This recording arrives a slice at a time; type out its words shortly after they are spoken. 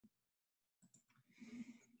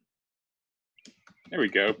There we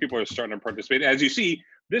go. People are starting to participate. As you see,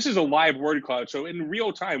 this is a live word cloud. So in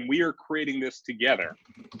real time, we are creating this together.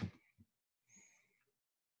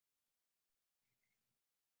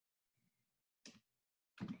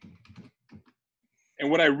 And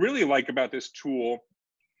what I really like about this tool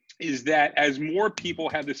is that as more people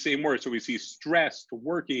have the same word, so we see stressed,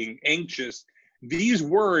 working, anxious, these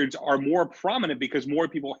words are more prominent because more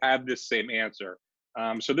people have this same answer.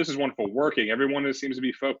 So this is wonderful. Working, everyone seems to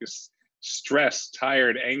be focused, stressed,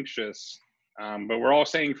 tired, anxious, but we're all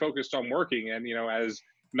saying focused on working. And, you know, as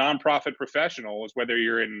nonprofit professionals, whether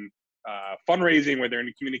you're in fundraising, whether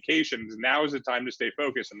in communications, now is the time to stay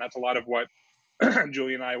focused. And that's a lot of what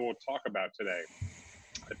Julie and I will talk about today.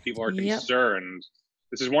 If people are concerned,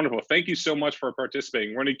 this is wonderful. Thank you so much for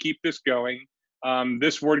participating. We're going to keep this going.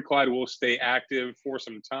 This word cloud will stay active for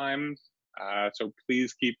some time. So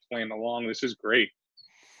please keep playing along. This is great.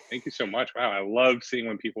 Thank you so much. Wow, I love seeing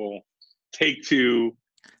when people take to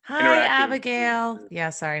Hi, Abigail. Yeah,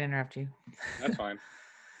 sorry to interrupt you. That's fine.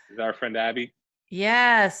 Is that our friend Abby?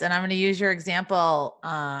 Yes, and I'm going to use your example.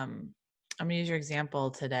 I'm going to use your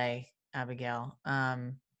example today, Abigail.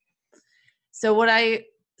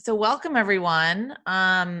 So welcome everyone.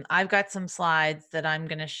 I've got some slides that I'm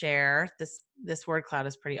going to share. This word cloud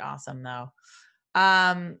is pretty awesome though.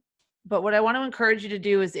 But what I want to encourage you to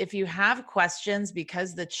do is if you have questions,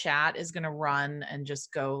 because the chat is going to run and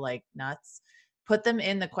just go like nuts, put them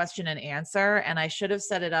in the question and answer. And I should have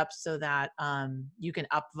set it up so that you can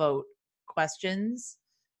upvote questions,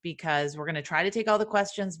 because we're going to try to take all the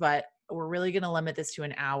questions, but we're really going to limit this to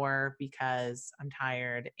an hour because I'm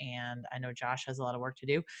tired and I know Josh has a lot of work to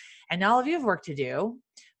do and all of you have work to do.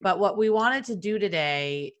 But what we wanted to do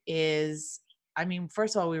today is, I mean,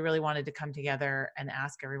 first of all, we really wanted to come together and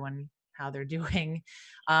ask everyone how they're doing.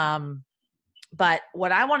 But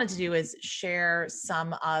what I wanted to do is share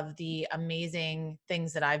some of the amazing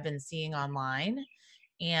things that I've been seeing online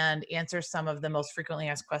and answer some of the most frequently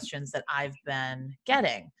asked questions that I've been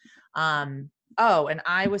getting. Oh, and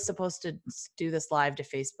I was supposed to do this live to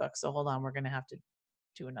Facebook. So hold on, we're going to have to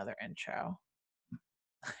do another intro.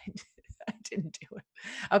 I didn't do it.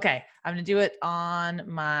 Okay, I'm going to do it on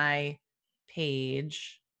my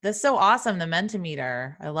page. That's so awesome, the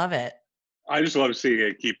Mentimeter. I love it. I just love seeing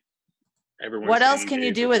it keep everyone. What else can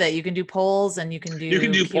you do with it? You can do polls and you can do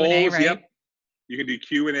Q&A, polls, right? Yep. You can do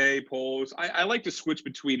Q&A, polls. I like to switch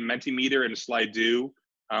between Mentimeter and Slido.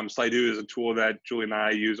 Slido is a tool that Julie and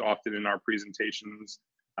I use often in our presentations.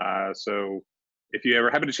 So if you ever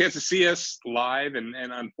happen a chance to see us live, and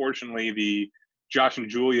unfortunately the Josh and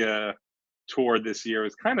Julia tour this year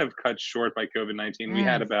was kind of cut short by COVID-19. We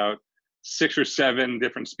had about 6 or 7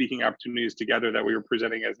 different speaking opportunities together that we were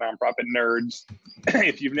presenting as Nonprofit Nerds.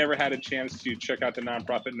 If you've never had a chance to check out the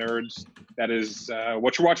Nonprofit Nerds, that is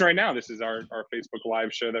what you're watching right now. This is our Facebook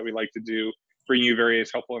Live show that we like to do, bring you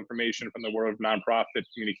various helpful information from the world of nonprofit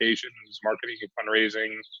communications, marketing,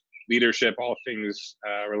 fundraising, leadership, all things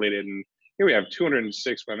related. And here we have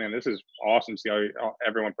 206. But man, this is awesome to see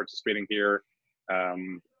everyone participating here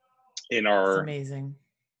in our amazing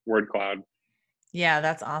word cloud. Yeah,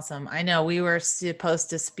 that's awesome. I know we were supposed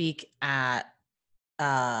to speak at,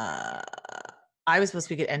 I was supposed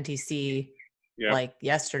to speak at NTC like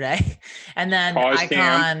yesterday. And then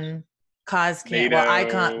Icon,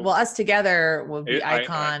 well, us together will be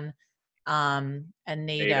Icon, and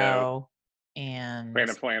NATO, and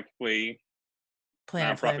Planet Philanthropy,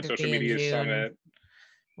 Nonprofit Social Media Summit.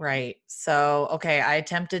 Right. So, okay, I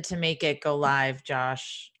attempted to make it go live,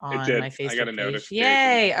 Josh, on my Facebook I got a page. notification.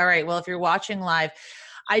 Yay. All right. Well, if you're watching live,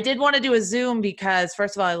 I did want to do a Zoom because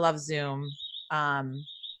first of all, I love Zoom.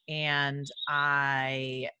 And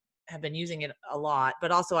I have been using it a lot,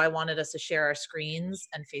 but also I wanted us to share our screens,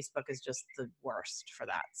 and Facebook is just the worst for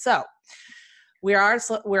that. So we're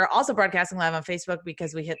also broadcasting live on Facebook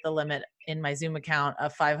because we hit the limit in my Zoom account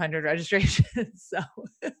of 500 registrations. So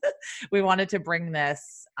we wanted to bring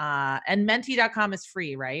this, and menti.com is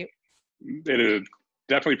free, right? It is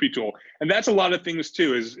definitely a free tool. And that's a lot of things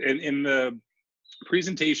too, is in the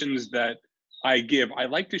presentations that I give, I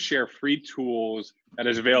like to share free tools that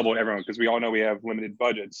is available to everyone, because we all know we have limited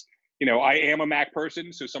budgets. You know, I am a Mac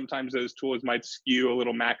person, so sometimes those tools might skew a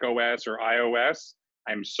little Mac OS or iOS.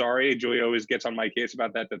 I'm sorry, Julie always gets on my case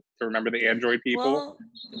about that, to remember the Android people. Well,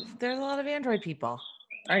 there's a lot of Android people.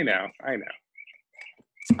 I know.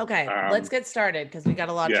 Okay, let's get started because we got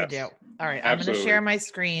a lot to do. All right, I'm going to share my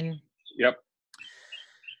screen. Yep.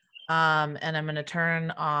 And I'm going to turn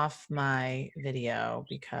off my video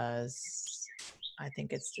because I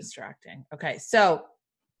think it's distracting. Okay, so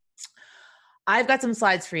I've got some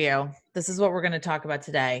slides for you. This is what we're going to talk about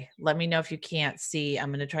today. Let me know if you can't see. I'm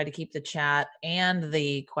going to try to keep the chat and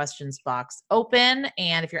the questions box open.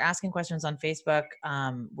 And if you're asking questions on Facebook,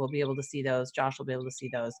 we'll be able to see those. Josh will be able to see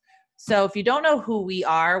those. So if you don't know who we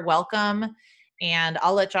are, welcome. And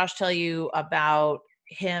I'll let Josh tell you about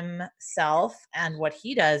himself and what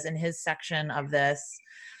he does in his section of this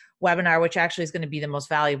webinar, which actually is going to be the most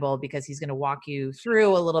valuable because he's going to walk you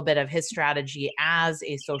through a little bit of his strategy as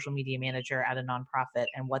a social media manager at a nonprofit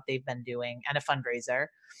and what they've been doing and a fundraiser.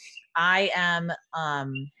 I am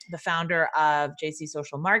the founder of JC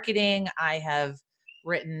Social Marketing. I have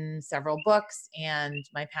written several books, and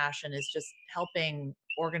my passion is just helping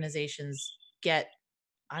organizations get,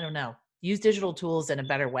 use digital tools in a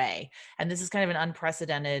better way. And this is kind of an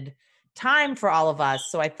unprecedented time for all of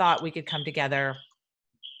us. So I thought we could come together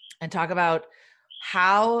and talk about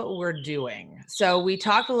how we're doing. So we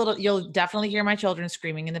talked a little, you'll definitely hear my children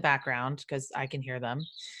screaming in the background because I can hear them.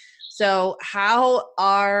 So how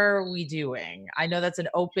are we doing? I know that's an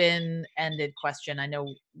open-ended question. I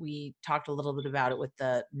know we talked a little bit about it with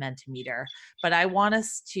the Mentimeter, but I want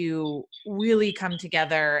us to really come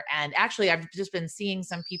together. And actually, I've just been seeing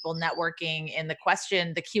some people networking in the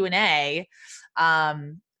Q&A,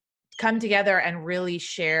 come together and really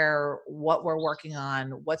share what we're working on,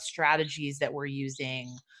 what strategies that we're using.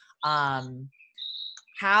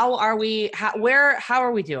 How are we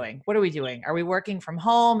doing? What are we doing? Are we working from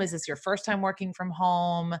home? Is this your first time working from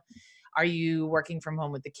home? Are you working from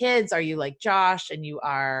home with the kids? Are you like Josh and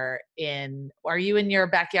are you in your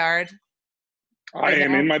backyard? I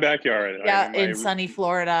am in my backyard. Yeah, in sunny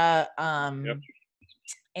Florida. Yep.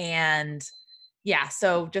 And yeah,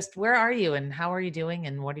 so just where are you and how are you doing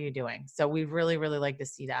and what are you doing? So we really, really like to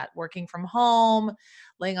see that. Working from home,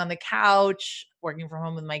 laying on the couch, working from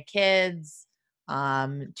home with my kids,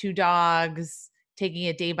 2 dogs, taking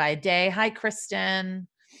it day by day. Hi, Kristen.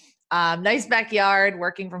 Nice backyard,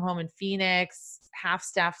 working from home in Phoenix, half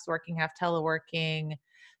staff's working, half teleworking,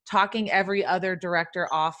 talking every other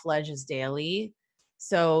director off ledges daily.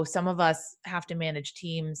 So some of us have to manage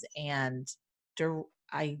teams, and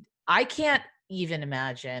I can't even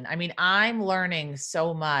imagine. I mean, I'm learning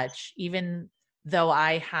so much, even though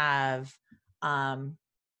I have,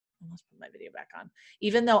 let's put my video back on.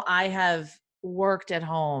 Even though I have worked at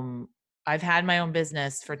home, I've had my own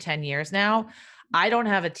business for 10 years now. I don't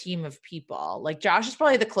have a team of people. Like Josh is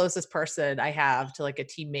probably the closest person I have to like a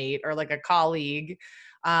teammate or like a colleague.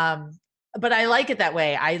 But I like it that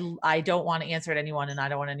way. I don't want to answer to anyone and I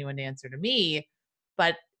don't want anyone to answer to me.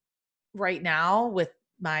 But right now with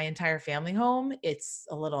my entire family home, it's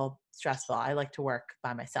a little stressful. I like to work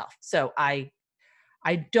by myself. So I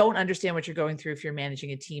don't understand what you're going through if you're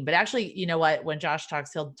managing a team. But actually, you know what? When Josh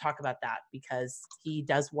talks, he'll talk about that because he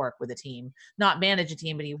does work with a team, not manage a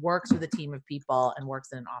team, but he works with a team of people and works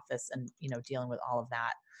in an office and, dealing with all of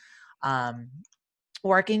that.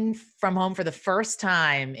 Working from home for the first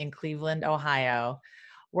time in Cleveland, Ohio.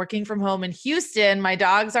 Working from home in Houston. My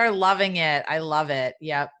dogs are loving it. I love it.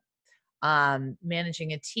 Yep.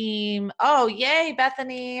 Managing a team. Oh, yay,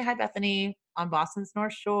 Bethany. Hi, Bethany. On Boston's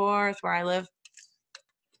North Shore is where I live.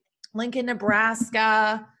 Lincoln,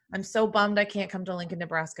 Nebraska. I'm so bummed I can't come to Lincoln,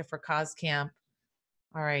 Nebraska for Cause Camp.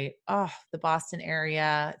 All right. Oh, the Boston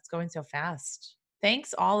area. It's going so fast.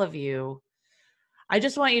 Thanks, all of you. I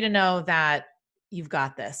just want you to know that you've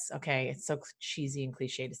got this. Okay. It's so cheesy and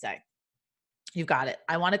cliche to say. You've got it.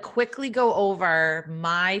 I want to quickly go over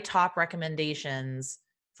my top recommendations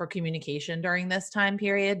for communication during this time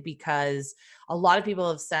period, because a lot of people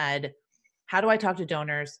have said, how do I talk to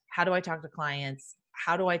donors? How do I talk to clients?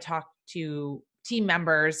 How do I talk to team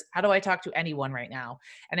members? How do I talk to anyone right now?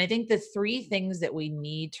 And I think the 3 things that we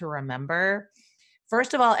need to remember,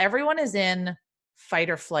 first of all, everyone is in fight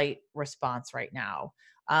or flight response right now.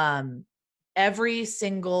 Every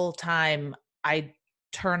single time I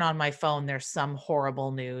turn on my phone, there's some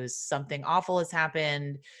horrible news, something awful has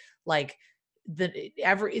happened, like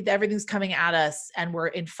everything's coming at us and we're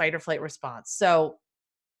in fight or flight response. So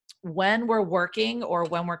when we're working or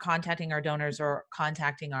when we're contacting our donors or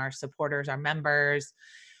contacting our supporters, our members,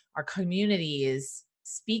 our communities,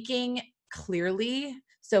 speaking clearly.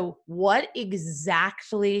 So what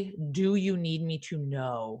exactly do you need me to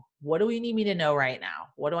know? What do you need me to know right now?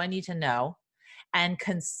 What do I need to know? And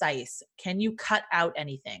concise. Can you cut out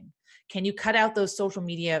anything? Can you cut out those social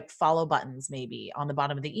media follow buttons maybe on the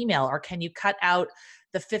bottom of the email? Or can you cut out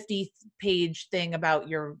the 50-page thing about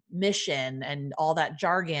your mission and all that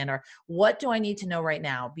jargon? Or what do I need to know right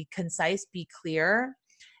now? Be concise, be clear,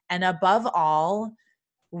 and above all,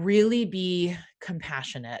 really be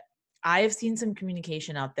compassionate. I have seen some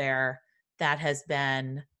communication out there that has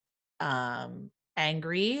been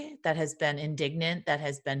angry, that has been indignant, that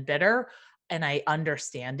has been bitter. And I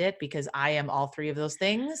understand it because I am all three of those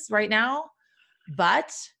things right now.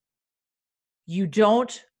 But you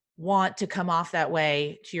don't want to come off that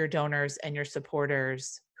way to your donors and your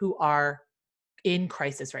supporters who are in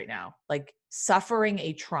crisis right now, like suffering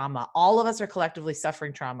a trauma. All of us are collectively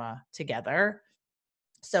suffering trauma together.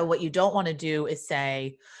 So what you don't want to do is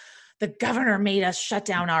say, the governor made us shut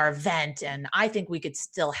down our event and I think we could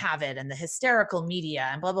still have it, and the hysterical media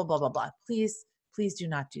and blah, blah, blah, blah, blah. Please, please do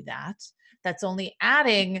not do that. That's only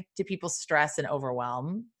adding to people's stress and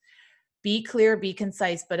overwhelm. Be clear, be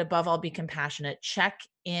concise, but above all, be compassionate. Check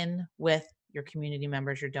in with your community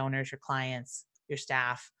members, your donors, your clients, your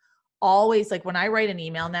staff. Always, like when I write an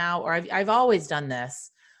email now, or I've always done this.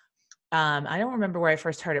 I don't remember where I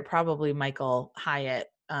first heard it, probably Michael Hyatt,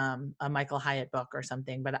 a Michael Hyatt book or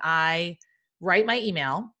something, but I write my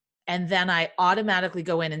email and then I automatically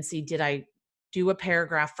go in and see, did I do a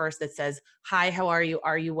paragraph first that says, hi, how are you?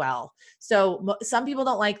 Are you well? So some people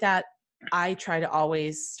don't like that. I try to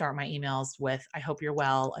always start my emails with, I hope you're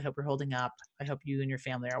well. I hope you're holding up. I hope you and your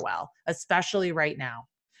family are well, especially right now.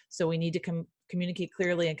 So we need to communicate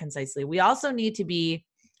clearly and concisely. We also need to be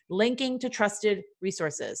linking to trusted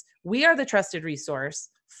resources. We are the trusted resource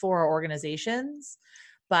for our organizations,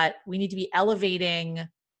 but we need to be elevating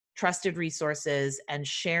trusted resources and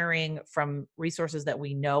sharing from resources that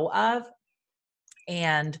we know of.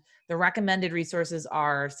 And the recommended resources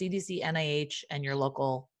are CDC, NIH, and your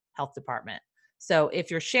local health department. So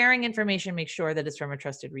if you're sharing information, make sure that it's from a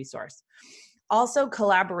trusted resource. Also,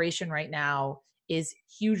 collaboration right now is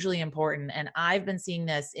hugely important. And I've been seeing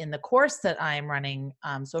this in the course that I'm running,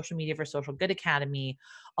 Social Media for Social Good Academy.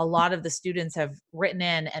 A lot of the students have written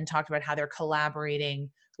in and talked about how they're collaborating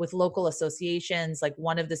with local associations. Like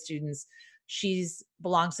one of the students, she's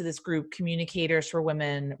belongs to this group, Communicators for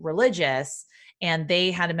Women Religious, and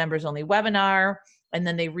they had a members only webinar. And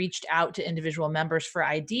then they reached out to individual members for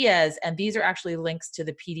ideas. And these are actually links to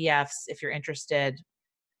the PDFs if you're interested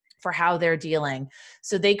for how they're dealing.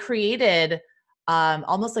 So they created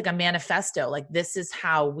almost like a manifesto, like this is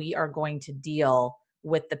how we are going to deal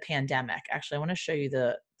with the pandemic. Actually, I want to show you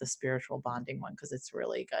the spiritual bonding one because it's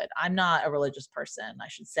really good. I'm not a religious person, I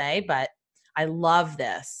should say, but I love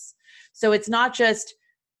this. So it's not just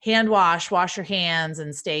hand wash your hands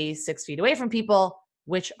and stay 6 feet away from people,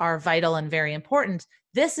 which are vital and very important.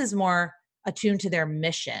 This is more attuned to their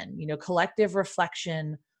mission, collective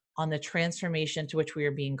reflection on the transformation to which we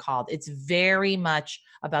are being called. It's very much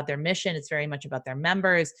about their mission. It's very much about their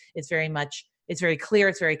members. It's very clear.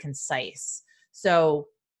 It's very concise. So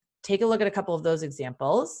take a look at a couple of those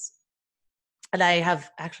examples. And I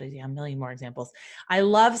have actually a million more examples. I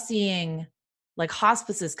love seeing like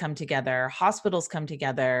hospices come together, hospitals come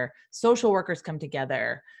together, social workers come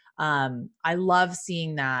together. I love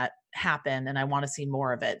seeing that happen and I want to see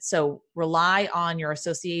more of it. So rely on your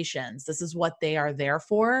associations. This is what they are there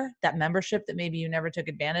for. That membership that maybe you never took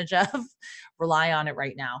advantage of, rely on it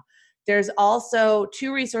right now. There's also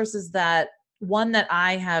 2 resources one that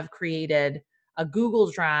I have created, a Google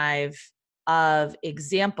Drive of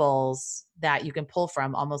examples that you can pull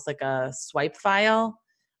from, almost like a swipe file.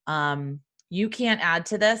 You can't add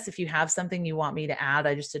to this if you have something you want me to add.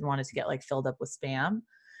 I just didn't want it to get like filled up with spam.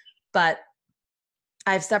 But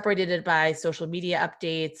I've separated it by social media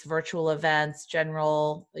updates, virtual events,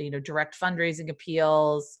 general, direct fundraising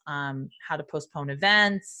appeals, how to postpone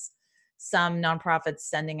events, some nonprofits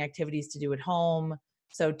sending activities to do at home.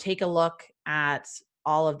 So take a look at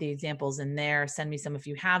all of the examples in there. Send me some if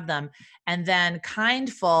you have them. And then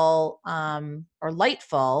Kindful or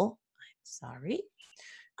Lightful,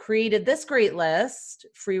 created this great list,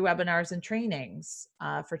 free webinars and trainings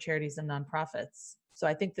for charities and nonprofits. So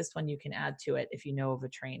I think this one you can add to it if you know of a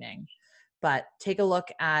training. But take a look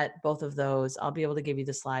at both of those. I'll be able to give you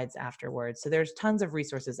the slides afterwards. So there's tons of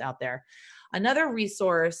resources out there. Another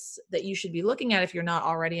resource that you should be looking at if you're not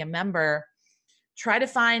already a member, try to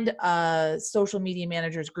find a social media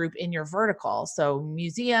managers group in your vertical. So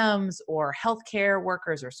museums or healthcare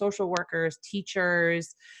workers or social workers,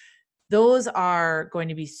 teachers, those are going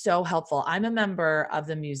to be so helpful. I'm a member of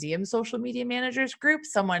the museum social media managers group.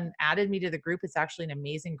 Someone added me to the group. It's actually an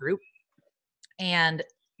amazing group. And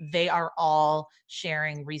they are all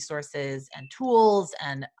sharing resources and tools,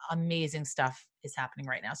 and amazing stuff is happening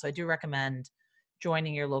right now. So I do recommend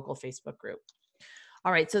joining your local Facebook group.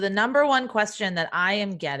 All right. So the number one question that I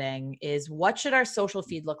am getting is, what should our social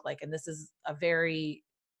feed look like? And this is a very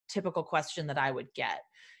typical question that I would get.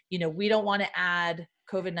 We don't want to add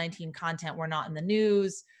COVID-19 content. We're not in the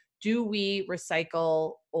news. Do we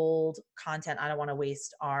recycle old content? I don't want to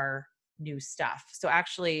waste our new stuff. So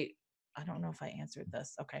actually, I don't know if I answered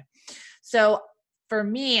this. Okay. So for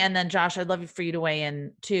me, and then Josh, I'd love for you to weigh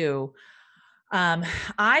in too.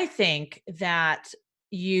 I think that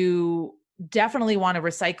you definitely want to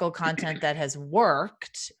recycle content that has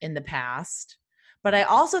worked in the past, but I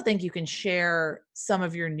also think you can share some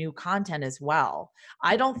of your new content as well.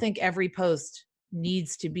 I don't think every post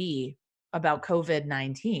needs to be about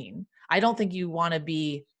COVID-19. I don't think you want to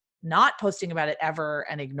be not posting about it ever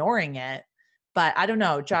and ignoring it. But I don't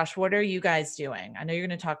know, Josh, what are you guys doing? I know you're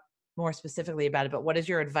going to talk more specifically about it, but what is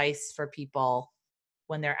your advice for people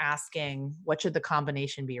when they're asking what should the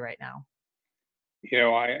combination be right now?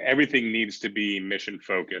 Everything needs to be mission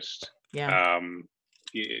focused. Yeah.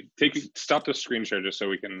 Stop the screen share just so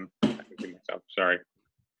we can. Sorry,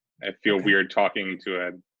 I feel Okay. weird talking to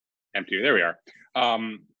an empty. There we are.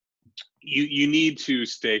 You need to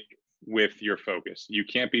stick with your focus. You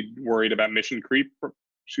can't be worried about mission creep.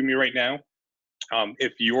 Excuse me, right now.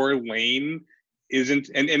 If your lane isn't,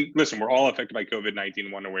 and listen, we're all affected by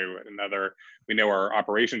COVID-19 one way or another. We know our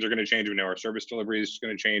operations are going to change. We know our service delivery is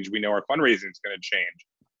going to change. We know our fundraising is going to change.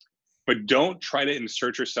 But don't try to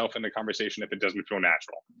insert yourself in the conversation if it doesn't feel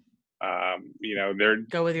natural.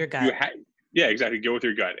 Go with your gut. Yeah, exactly. Go with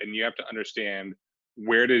your gut, and you have to understand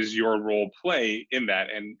where does your role play in that.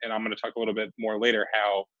 And I'm going to talk a little bit more later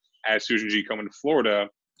how, as Susan G. Komen, Florida,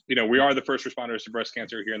 we are the first responders to breast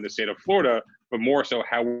cancer here in the state of Florida, but more so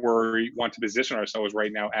how we want to position ourselves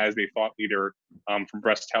right now as a thought leader for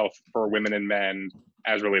breast health for women and men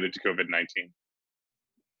as related to COVID-19.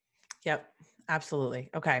 Yep, absolutely.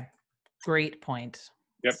 Okay, great point.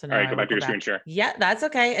 Yep. So all right, go back to your screen share. Yeah, that's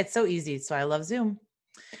okay. It's so easy. So I love Zoom.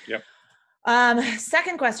 Yep.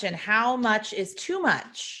 Second question, how much is too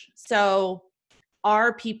much? So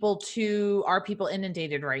are people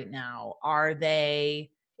inundated right now?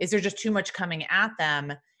 Is there just too much coming at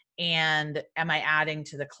them? And am I adding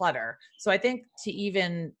to the clutter? So I think to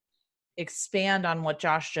even expand on what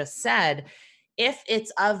Josh just said, if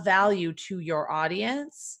it's of value to your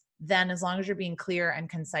audience, then as long as you're being clear and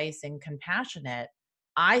concise and compassionate,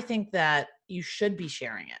 I think that you should be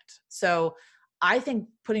sharing it. So I think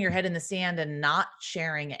putting your head in the sand and not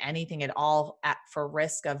sharing anything at all for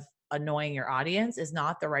risk of annoying your audience is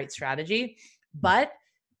not the right strategy. But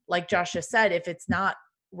like Josh just said, if it's not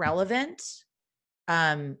relevant,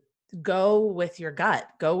 go with your gut.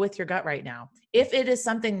 Go with your gut right now. If it is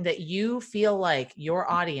something that you feel like your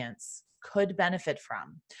audience could benefit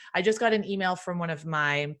from. I just got an email from one of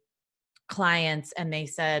my clients and they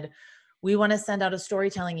said, we want to send out a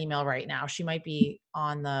storytelling email right now. She might be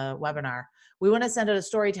on the webinar. We want to send out a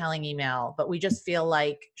storytelling email, but we just feel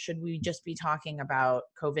like, should we just be talking about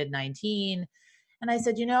COVID-19? And I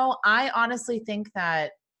said, I honestly think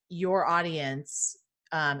that your audience,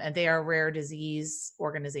 and they are a rare disease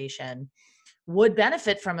organization, would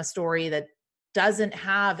benefit from a story that doesn't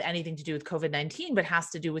have anything to do with COVID-19, but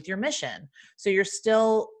has to do with your mission. So you're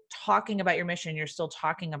still talking about your mission. You're still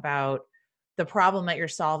talking about the problem that you're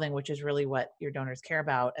solving, which is really what your donors care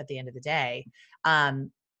about at the end of the day.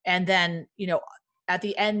 And then, at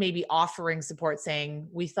the end, maybe offering support saying,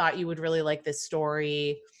 we thought you would really like this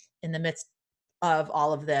story in the midst of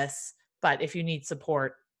all of this, but if you need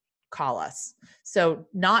support, call us. So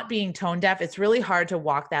not being tone deaf, it's really hard to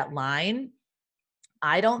walk that line.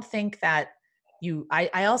 I don't think that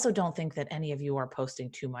I also don't think that any of you are posting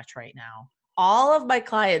too much right now. All of my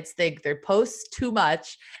clients think they post too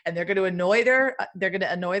much and they're going to annoy their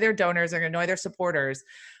donors, they're going to annoy their supporters.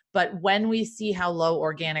 But when we see how low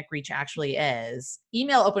organic reach actually is,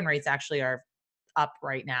 email open rates actually are up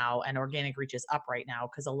right now and organic reach is up right now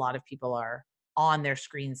because a lot of people are on their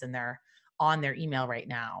screens and they're on their email right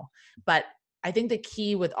now. But I think the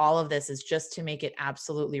key with all of this is just to make it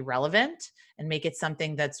absolutely relevant and make it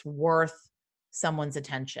something that's worth someone's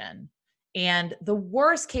attention. And the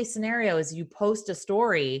worst case scenario is you post a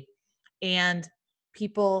story and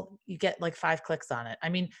you get like 5 clicks on it. I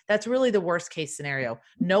mean, that's really the worst case scenario.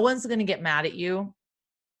 No one's going to get mad at you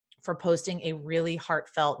for posting a really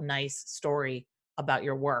heartfelt, nice story about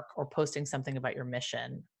your work or posting something about your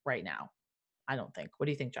mission right now. I don't think. What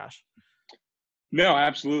do you think, Josh? No,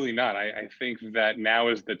 absolutely not. I think that now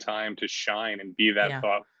is the time to shine and be that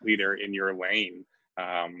thought leader in your lane.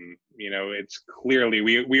 It's clearly,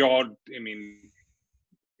 we all,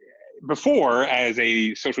 before, as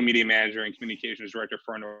a social media manager and communications director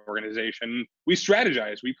for an organization, we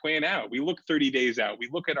strategize, we plan out, we look 30 days out, we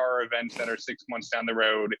look at our events that are 6 months down the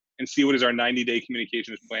road and see what does our 90-day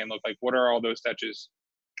communications plan look like? What are all those touches?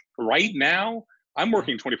 Right now, I'm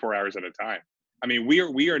working 24 hours at a time.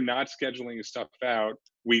 We are not scheduling stuff out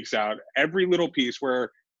weeks out. Every little piece where,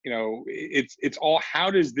 it's all, how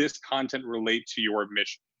does this content relate to your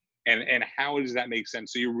mission? and how does that make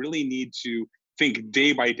sense? So you really need to think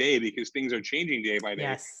day by day because things are changing day by day.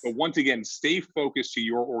 Yes. But once again, stay focused to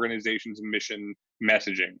your organization's mission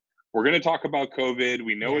messaging. We're going to talk about COVID.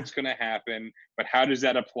 We know Yeah. it's going to happen, but how does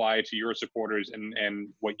that apply to your supporters and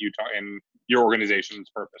what you talk and your organization's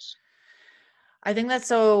purpose? I think that's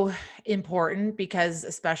so important because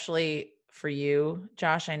especially for you,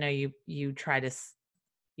 Josh, I know you try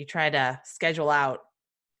to schedule out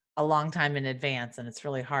a long time in advance, and it's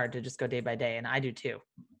really hard to just go day by day, and I do too.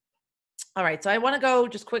 All right, so I want to go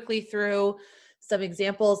just quickly through some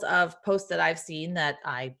examples of posts that I've seen that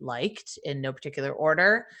I liked in no particular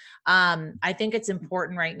order. I think it's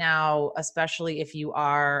important right now, especially if you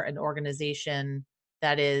are an organization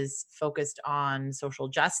that is focused on social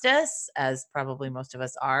justice, as probably most of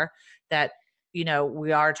us are, that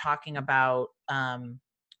we are talking about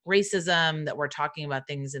racism, that we're talking about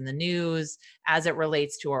things in the news as it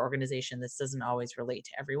relates to our organization. This doesn't always relate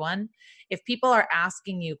to everyone. If people are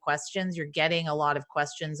asking you questions, you're getting a lot of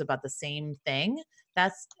questions about the same thing,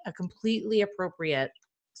 that's a completely appropriate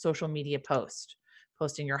social media post.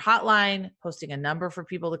 Posting your hotline, posting a number for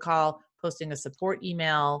people to call, posting a support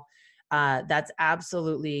email, that's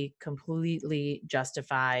absolutely, completely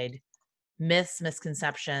justified. Myths,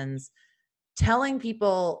 misconceptions, telling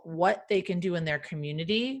people what they can do in their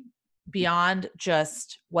community beyond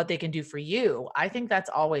just what they can do for you, I think that's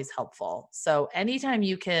always helpful. So anytime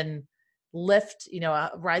you can lift, a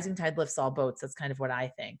rising tide lifts all boats, that's kind of what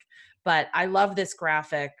I think. But I love this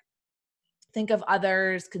graphic. Think of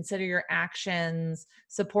others, consider your actions,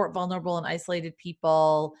 support vulnerable and isolated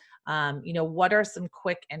people. What are some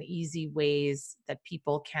quick and easy ways that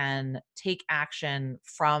people can take action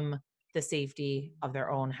from the safety of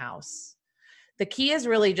their own house? The key is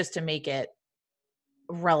really just to make it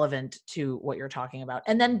relevant to what you're talking about,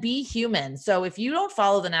 and then be human. So if you don't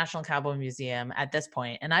follow the National Cowboy Museum at this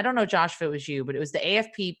point, and I don't know, Josh, if it was you, but it was the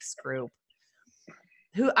AFPeeps group,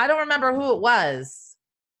 who I don't remember who it was.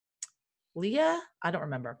 Leah? I don't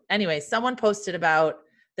remember. Anyway, someone posted about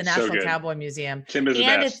the So National good. Cowboy Museum. Tim is the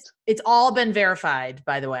And best. it's all been verified,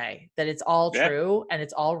 by the way, that it's all Yeah. true and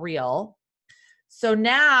it's all real. So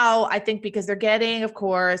now I think because they're getting, of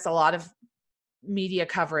course, a lot of media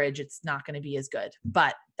coverage, it's not going to be as good.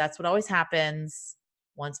 But that's what always happens.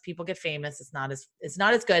 Once people get famous, it's not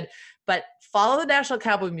as good. But follow the National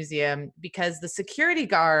Cowboy Museum, because the security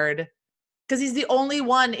guard, because he's the only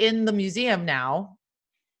one in the museum now,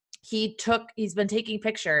 he's been taking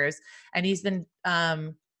pictures, and he's been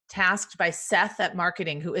tasked by Seth at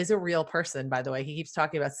marketing, who is a real person, by the way. He keeps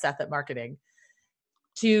talking about Seth at marketing,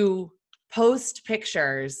 to post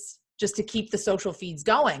pictures just to keep the social feeds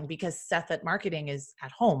going, because Seth at marketing is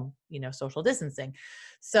at home, social distancing.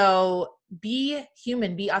 So be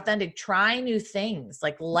human, be authentic, try new things,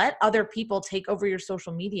 like let other people take over your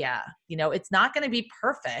social media. It's not going to be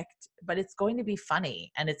perfect, but it's going to be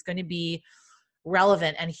funny and it's going to be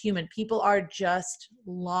relevant and human. People are just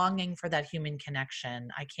longing for that human connection.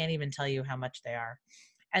 I can't even tell you how much they are.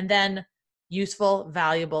 And then useful,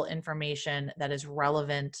 valuable information that is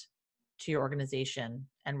relevant to your organization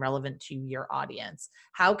and relevant to your audience.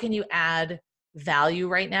 How can you add value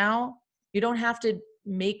right now? You don't have to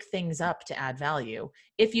make things up to add value.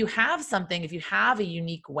 If you have something, if you have a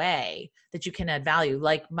unique way that you can add value,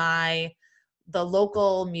 like the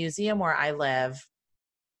local museum where I live,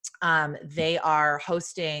 they are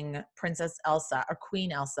hosting Princess Elsa or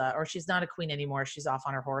Queen Elsa, or she's not a queen anymore. She's off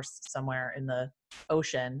on her horse somewhere in the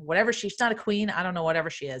ocean, whatever. She's not a queen. I don't know, whatever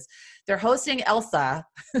she is. They're hosting Elsa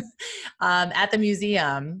at the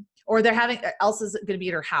museum, or they're having Elsa's going to be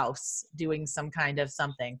at her house doing some kind of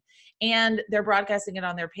something, and they're broadcasting it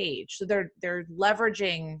on their page. So they're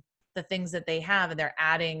leveraging the things that they have, and they're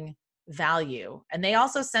adding value. And they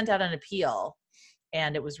also sent out an appeal,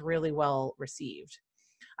 and it was really well received.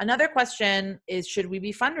 Another question is, should we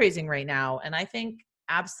be fundraising right now? And I think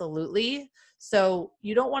absolutely. So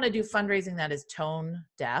you don't want to do fundraising that is tone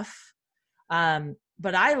deaf.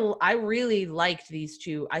 But I really liked these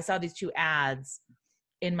two. I saw these two ads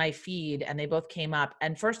in my feed, and they both came up.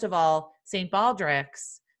 And first of all, St.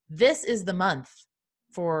 Baldrick's, this is the month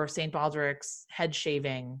for St. Baldrick's head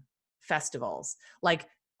shaving festivals. Like,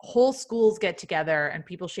 whole schools get together and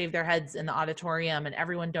people shave their heads in the auditorium, and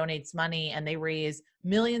everyone donates money, and they raise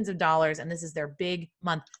millions of dollars. And this is their big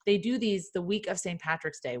month. They do these the week of St.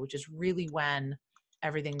 Patrick's Day, which is really when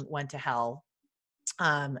everything went to hell.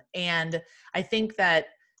 And I think that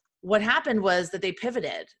what happened was that they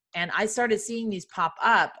pivoted, and I started seeing these pop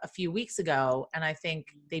up a few weeks ago. And I think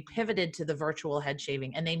they pivoted to the virtual head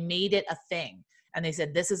shaving, and they made it a thing. And they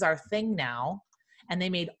said, this is our thing now. And they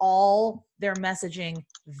made all their messaging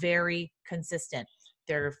very consistent.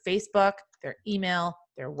 their Facebook, their email,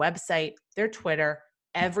 their website, their Twitter,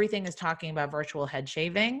 everything is talking about virtual head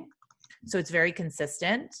shaving. So it's very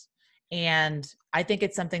consistent. And I think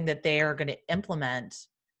it's something that they are going to implement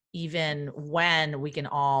even when we can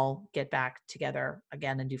all get back together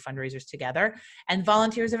again and do fundraisers together. And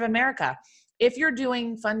Volunteers of America, if you're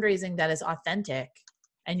doing fundraising that is authentic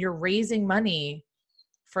and you're raising money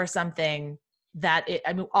for something that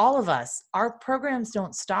I mean, all of us, our programs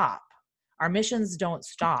don't stop. Our missions don't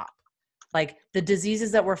stop. Like the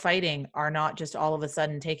diseases that we're fighting are not just all of a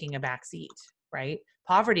sudden taking a back seat, right?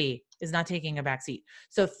 Poverty is not taking a back seat.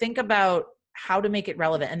 So think about how to make it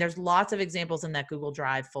relevant. And there's lots of examples in that Google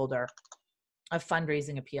Drive folder of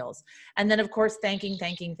fundraising appeals. And then of course, thanking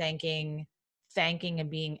and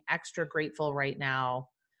being extra grateful right now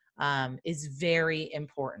is very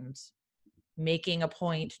important. Making a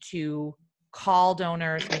point to call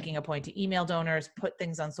donors, making a point to email donors, put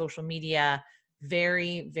things on social media,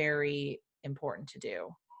 very, very important to do.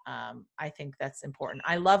 I think that's important.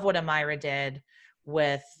 I love what Amira did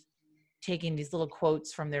with taking these little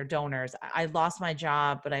quotes from their donors. I lost my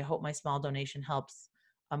job, but I hope my small donation helps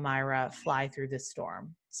Amira fly through this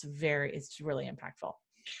storm. It's really impactful.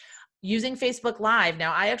 Using Facebook Live.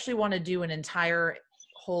 Now, I actually want to do an entire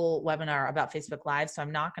whole webinar about Facebook Live, so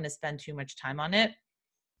I'm not going to spend too much time on it.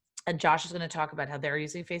 And Josh is going to talk about how they're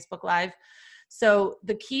using Facebook Live. So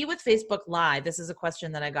the key with Facebook Live, this is a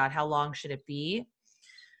question that I got, how long should it be?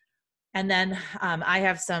 And then I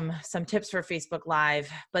have some tips for Facebook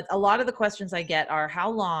Live, but a lot of the questions I get are how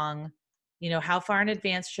long, how far in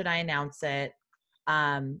advance should I announce it?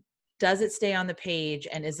 Does it stay on the page?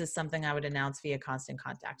 And is this something I would announce via Constant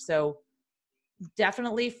Contact? So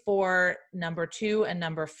definitely for number 2 and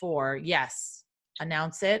number 4, yes,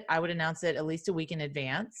 announce it. I would announce it at least a week in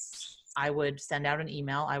advance. I would send out an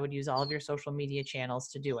email. I would use all of your social media channels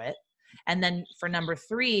to do it. And then for number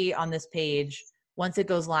 3 on this page, once it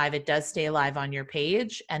goes live, it does stay live on your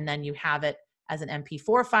page. And then you have it as an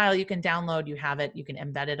MP4 file you can download. You have it, you can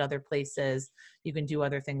embed it other places. You can do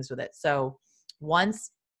other things with it. So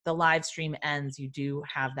once the live stream ends, you do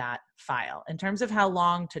have that file. In terms of how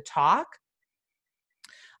long to talk,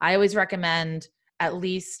 I always recommend at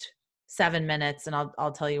least 7 minutes, and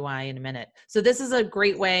I'll tell you why in a minute. So this is a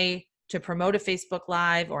great way to promote a Facebook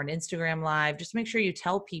Live or an Instagram Live. Just make sure you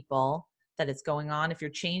tell people that it's going on. If you're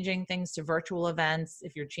changing things to virtual events,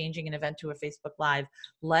 if you're changing an event to a Facebook Live,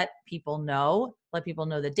 let people know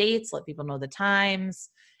the dates, let people know the times,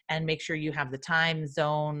 and make sure you have the time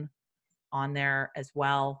zone on there as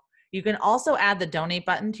well. You can also add the donate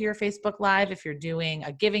button to your Facebook Live if you're doing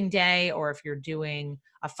a giving day or if you're doing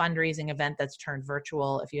a fundraising event that's turned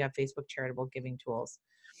virtual, if you have Facebook charitable giving tools.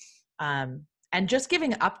 And just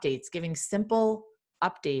giving updates, giving simple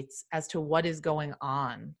updates as to what is going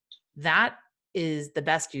on. That is the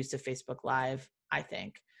best use of Facebook Live, I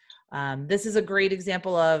think. This is a great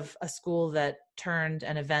example of a school that turned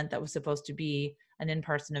an event that was supposed to be an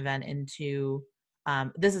in-person event into,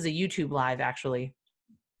 this is a YouTube Live actually.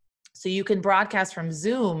 So you can broadcast from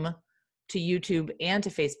Zoom to YouTube and to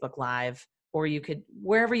Facebook Live, or you could,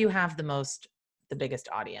 wherever you have the biggest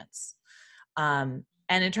audience. And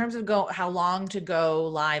in terms of how long to go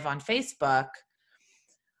live on Facebook,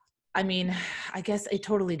 I mean, I guess it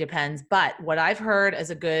totally depends. But what I've heard as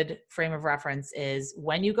a good frame of reference is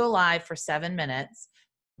when you go live for 7 minutes,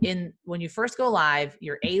 when you first go live,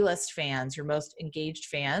 your A-list fans, your most engaged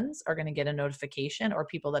fans are going to get a notification, or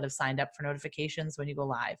people that have signed up for notifications when you go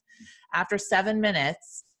live. After 7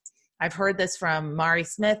 minutes, I've heard this from Mari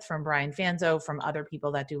Smith, from Brian Fanzo, from other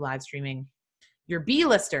people that do live streaming, your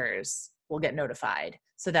B-listers will get notified.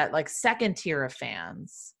 So that like second tier of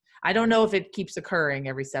fans. I don't know if it keeps occurring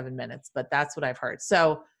every 7 minutes, but that's what I've heard.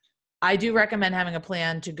 So I do recommend having a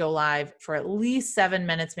plan to go live for at least 7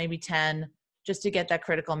 minutes, maybe 10, just to get that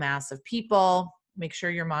critical mass of people. Make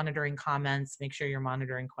sure you're monitoring comments, make sure you're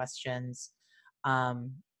monitoring questions,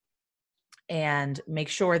 and make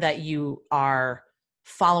sure that you are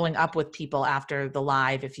following up with people after the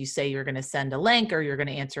live. If you say you're going to send a link or you're going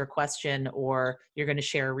to answer a question or you're going to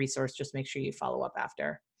share a resource, just make sure you follow up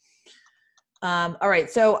after. All right,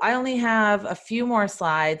 so I only have a few more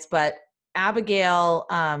slides, but Abigail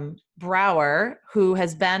Brower, who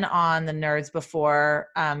has been on the Nerds before,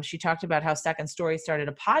 she talked about how Second Story started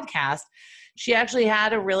a podcast. She actually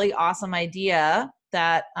had a really awesome idea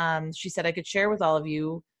that she said I could share with all of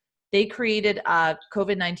you. They created a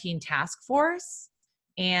COVID-19 task force,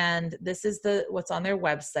 and this is what's on their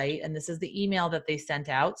website, and this is the email that they sent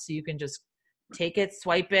out, so you can just take it,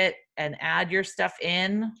 swipe it, and add your stuff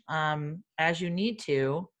in as you need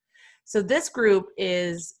to. So this group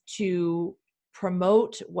is to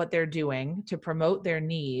promote what they're doing, to promote their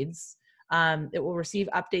needs. It will receive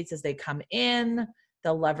updates as they come in.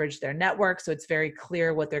 They'll leverage their network, so it's very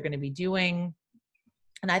clear what they're going to be doing.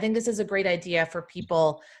 And I think this is a great idea for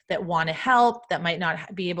people that want to help, that might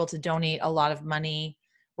not be able to donate a lot of money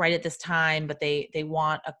right at this time, but they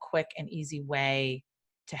want a quick and easy way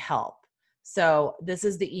to help. So this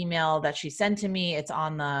is the email that she sent to me. It's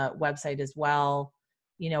on the website as well.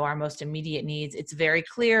 Our most immediate needs. It's very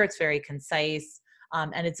clear. It's very concise.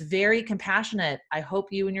 And it's very compassionate. I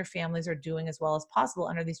hope you and your families are doing as well as possible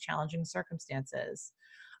under these challenging circumstances.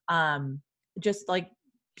 Just like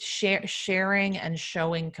sharing and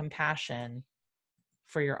showing compassion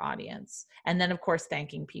for your audience. And then, of course,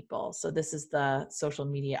 thanking people. So this is the social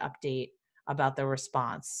media update about the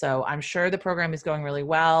response. So I'm sure the program is going really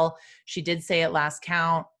well. She did say at last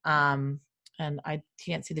count, and I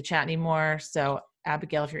can't see the chat anymore. So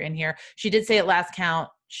Abigail, if you're in here, she did say at last count,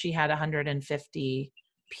 she had 150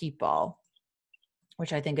 people,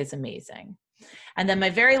 which I think is amazing. And then my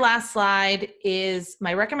very last slide is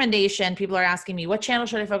my recommendation. People are asking me, what channel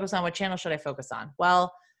should I focus on? What channel should I focus on?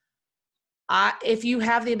 Well, if you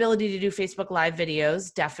have the ability to do Facebook Live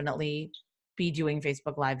videos, definitely be doing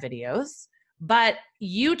Facebook Live videos, but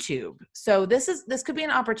YouTube. So this could be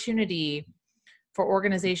an opportunity for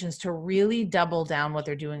organizations to really double down what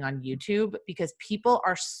they're doing on YouTube, because people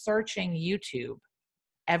are searching YouTube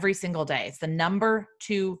every single day. It's the number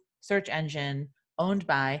 2 search engine owned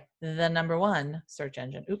by the number 1 search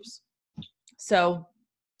engine. Oops. So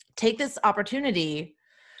take this opportunity.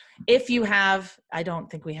 If you have, I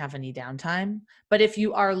don't think we have any downtime, but if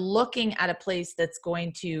you are looking at a place that's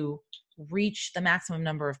going to reach the maximum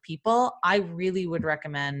number of people, I really would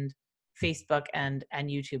recommend Facebook and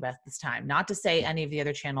YouTube at this time. Not to say any of the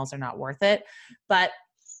other channels are not worth it, but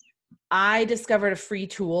I discovered a free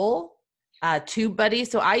tool, TubeBuddy.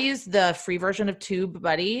 So I use the free version of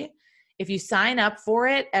TubeBuddy. If you sign up for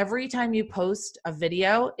it, every time you post a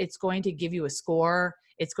video, it's going to give you a score.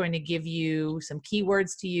 It's going to give you some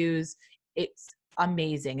keywords to use. It's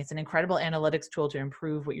amazing. It's an incredible analytics tool to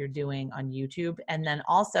improve what you're doing on YouTube. And then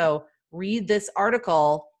also read this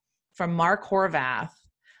article from Mark Horvath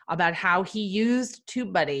about how he used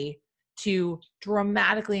TubeBuddy to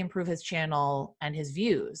dramatically improve his channel and his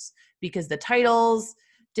views, because the titles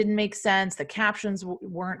didn't make sense. The captions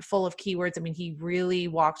weren't full of keywords. I mean, he really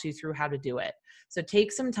walks you through how to do it. So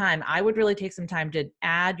take some time. I would really take some time to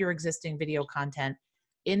add your existing video content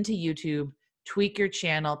into YouTube, tweak your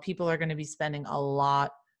channel. People are going to be spending a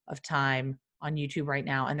lot of time on YouTube right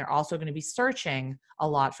now, and they're also going to be searching a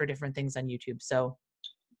lot for different things on YouTube. So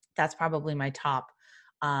that's probably my top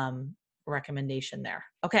recommendation there.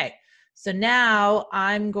 Okay, so now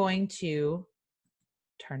I'm going to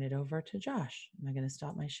turn it over to Josh. Am I going to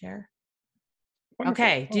stop my share? Wonderful.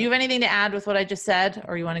 Okay, do you have anything to add with what I just said,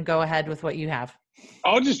 or you want to go ahead with what you have?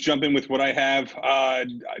 I'll just jump in with what I have.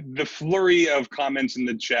 The flurry of comments in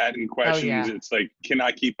the chat and questions, It's like,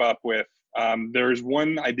 cannot keep up with. There's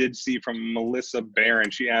one I did see from Melissa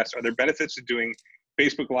Barron. She asked, are there benefits to doing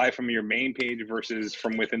Facebook Live from your main page versus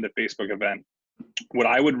from within the Facebook event? What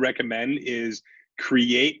I would recommend is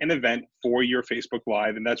create an event for your Facebook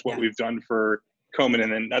Live, and that's what we've done for Komen,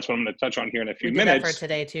 and then that's what I'm going to touch on here in a few minutes. We did that for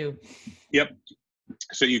today too. Yep.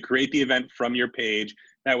 So you create the event from your page.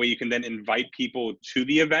 That way you can then invite people to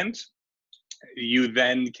the event. You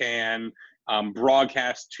then can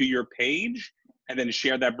broadcast to your page and then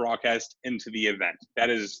share that broadcast into the event.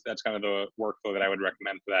 That's kind of the workflow that I would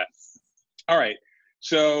recommend for that. All right.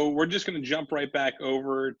 So we're just going to jump right back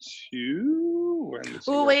over to.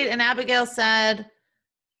 Oh, wait. And Abigail said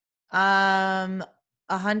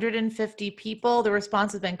 150 people. The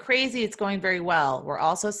response has been crazy. It's going very well. We're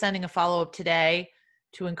also sending a follow-up today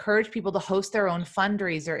to encourage people to host their own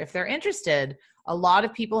fundraiser if they're interested. A lot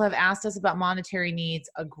of people have asked us about monetary needs.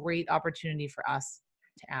 A great opportunity for us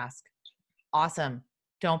to ask. Awesome.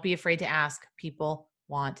 Don't be afraid to ask. People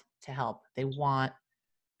want to help. They want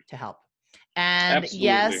to help. And Absolutely.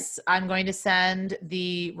 Yes, I'm going to send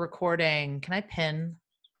the recording. Can I pin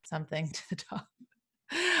something to the top?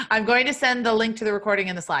 I'm going to send the link to the recording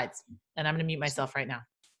in the slides, and I'm going to mute myself right now.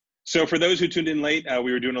 So for those who tuned in late,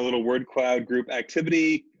 we were doing a little word cloud group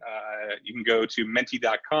activity. You can go to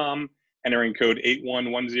menti.com, entering code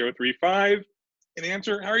 811035, and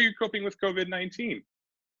answer, how are you coping with COVID-19?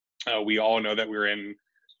 We all know that we're in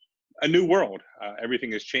a new world.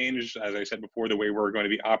 Everything has changed. As I said before, the way we're going to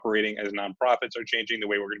be operating as nonprofits are changing. The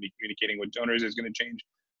way we're going to be communicating with donors is going to change.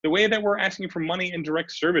 The way that we're asking for money in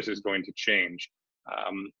direct service is going to change.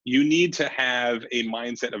 You need to have a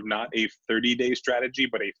mindset of not a 30-day strategy,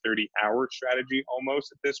 but a 30-hour strategy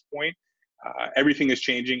almost at this point. Everything is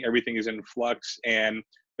changing, everything is in flux, and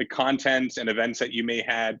the content and events that you may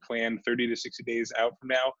had planned 30 to 60 days out from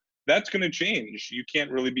now, that's going to change. You can't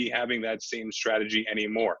really be having that same strategy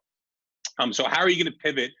anymore. So how are you going to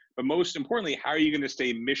pivot? But most importantly, how are you going to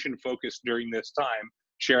stay mission focused during this time,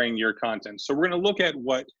 sharing your content? So we're going to look at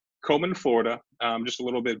what Komen, Florida, just a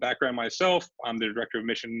little bit of background myself. I'm the director of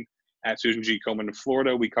mission at Susan G. Komen,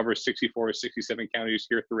 Florida. We cover 64, 67 counties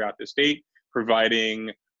here throughout the state,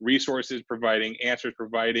 providing resources, providing answers,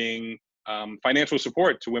 providing financial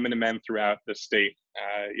support to women and men throughout the state.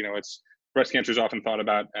 It's breast cancer is often thought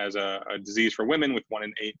about as a disease for women, with 1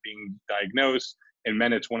 in 8 being diagnosed. In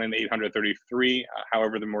men, it's 1 in 833.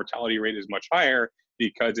 However, the mortality rate is much higher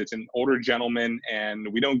because it's an older gentleman, and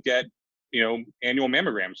we don't get, annual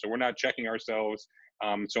mammograms, so we're not checking ourselves.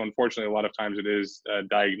 So unfortunately, a lot of times it is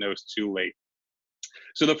diagnosed too late.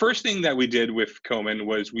 So the first thing that we did with Komen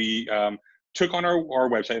was we took on our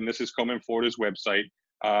website, and this is Komen, Florida's website.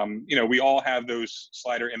 We all have those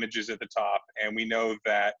slider images at the top, and we know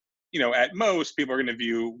that, at most people are going to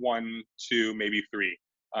view 1, 2, maybe 3.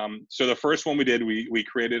 So the first one we did, we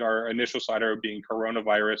created our initial slider being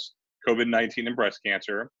coronavirus, COVID-19, and breast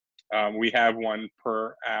cancer. We have one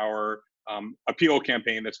per our appeal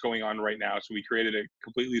campaign that's going on right now. So we created a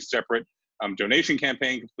completely separate donation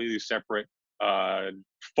campaign, completely separate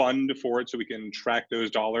fund for it, so we can track those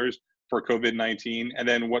dollars for COVID-19. And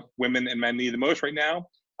then what women and men need the most right now,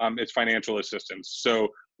 it's financial assistance. So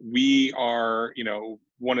we are,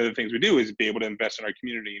 one of the things we do is be able to invest in our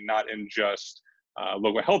community, not in just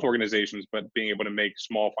local health organizations, but being able to make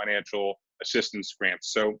small financial assistance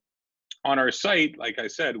grants. So on our site, like I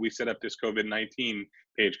said, we set up this COVID-19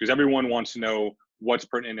 page because everyone wants to know what's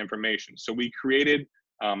pertinent information. So we created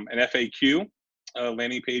an FAQ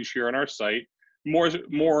landing page here on our site,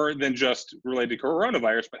 more than just related to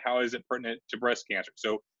coronavirus, but how is it pertinent to breast cancer?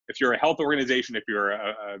 So if you're a health organization, if you're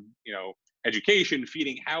education,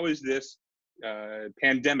 feeding, how is this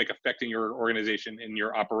pandemic affecting your organization and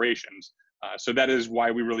your operations? So that is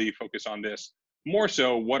why we really focus on this. More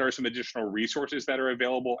so, what are some additional resources that are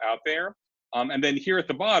available out there? And then here at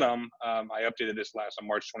the bottom, I updated this last on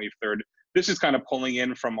March 23rd. This is kind of pulling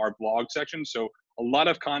in from our blog section. So a lot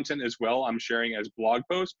of content as well I'm sharing as blog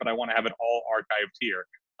posts, but I want to have it all archived here.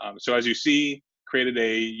 So as you see, created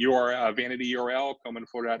a vanity URL,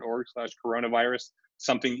 komenflorida.org/coronavirus,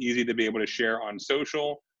 something easy to be able to share on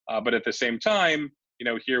social. But at the same time,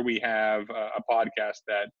 here we have a podcast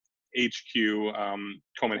that HQ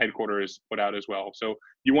Komen headquarters put out as well. So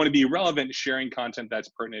you want to be relevant, sharing content that's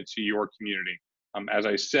pertinent to your community. As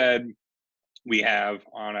I said, we have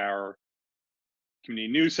on our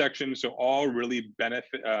community news section, so all really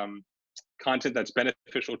benefit content that's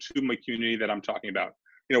beneficial to my community that I'm talking about.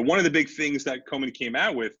 One of the big things that Komen came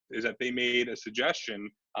out with is that they made a suggestion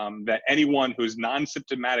that anyone who's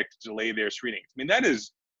non-symptomatic to delay their screenings. I mean, that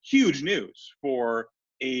is huge news for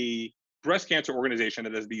a breast cancer organization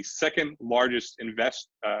that is the second largest has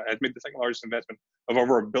made the second largest investment of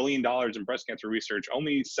over $1 billion in breast cancer research.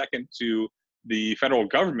 Only second to the federal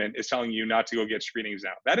government is telling you not to go get screenings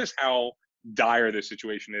now. That is how dire the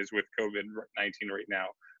situation is with COVID-19 right now.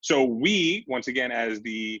 So we, once again, as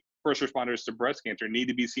the first responders to breast cancer, need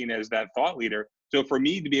to be seen as that thought leader. So for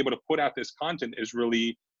me to be able to put out this content is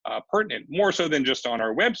really pertinent, more so than just on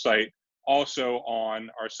our website, also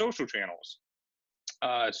on our social channels.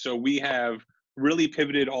 So we have really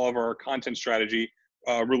pivoted all of our content strategy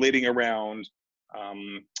relating around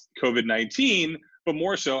COVID-19, but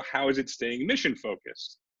more so, how is it staying mission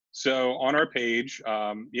focused? So on our page,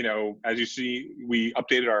 as you see, we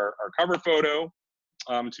updated our cover photo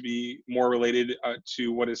to be more related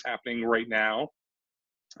to what is happening right now.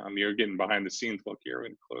 You're getting behind the scenes look here. We're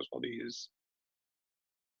going to close all these.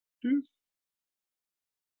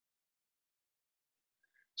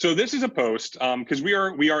 So this is a post because we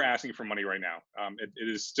are asking for money right now. It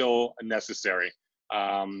is still necessary.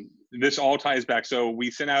 This all ties back. So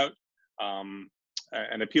we sent out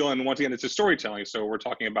an appeal, and once again, it's a storytelling. So we're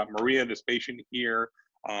talking about Maria, this patient here,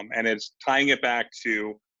 and it's tying it back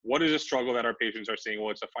to what is a struggle that our patients are seeing. Well,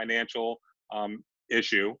 it's a financial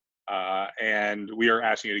issue, and we are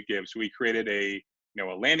asking you to give. So we created a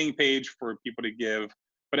landing page for people to give,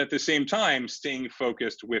 but at the same time, staying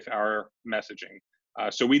focused with our messaging.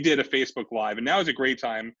 So we did a Facebook Live, and now is a great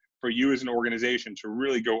time for you as an organization to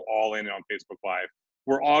really go all in on Facebook Live.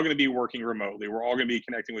 We're all going to be working remotely. We're all going to be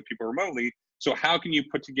connecting with people remotely. So how can you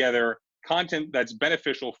put together content that's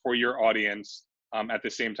beneficial for your audience, at the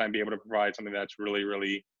same time be able to provide something that's really,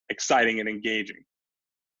 really exciting and engaging?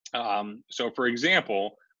 So for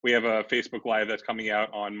example, we have a Facebook Live that's coming out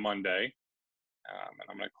on Monday. And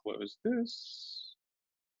I'm going to close this.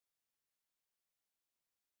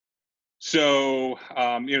 So,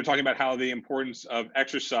 talking about how the importance of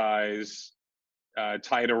exercise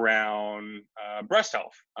tied around breast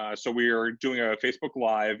health. So we are doing a Facebook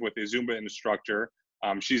Live with a Zumba instructor.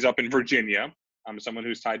 She's up in Virginia, someone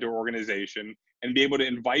who's tied to our organization, and be able to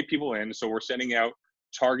invite people in. So we're sending out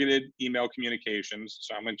targeted email communications.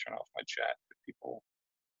 So I'm going to turn off my chat if people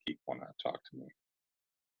want to talk to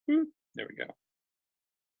me. There we go.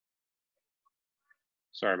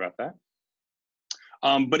 Sorry about that.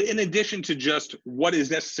 But in addition to just what is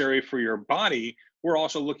necessary for your body, we're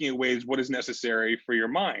also looking at ways what is necessary for your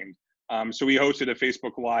mind. So we hosted a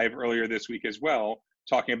Facebook Live earlier this week as well,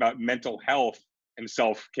 talking about mental health and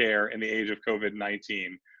self-care in the age of COVID-19.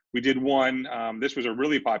 We did one, this was a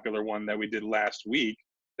really popular one that we did last week,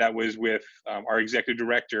 that was with our executive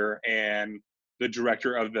director and the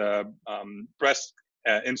director of the Breast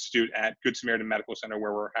Institute at Good Samaritan Medical Center,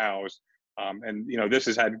 where we're housed. And this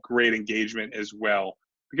has had great engagement as well,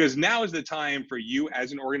 because now is the time for you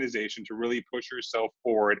as an organization to really push yourself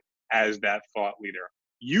forward as that thought leader.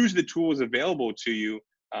 Use the tools available to you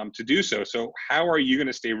to do so. So how are you going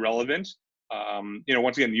to stay relevant?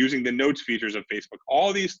 Once again, using the notes features of Facebook,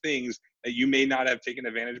 all these things that you may not have taken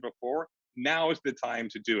advantage before, now is the time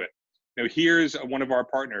to do it. Here's one of our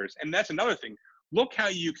partners, and that's another thing. Look how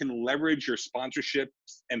you can leverage your sponsorships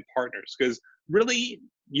and partners, because really,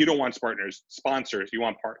 you don't want sponsors, you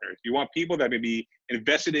want partners. You want people that may be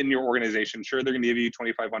invested in your organization. Sure, they're going to give you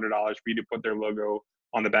 $2,500 for you to put their logo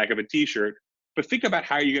on the back of a t-shirt, but think about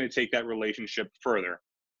how you're going to take that relationship further.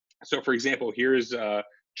 So for example, here's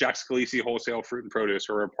Jack Scalisi Wholesale Fruit and Produce,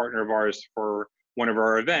 or a partner of ours for one of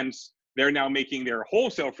our events. They're now making their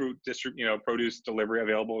wholesale fruit produce delivery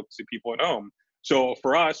available to people at home. So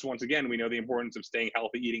for us, once again, we know the importance of staying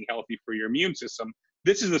healthy, eating healthy for your immune system.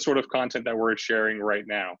 This is the sort of content that we're sharing right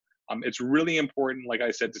now. It's really important, like I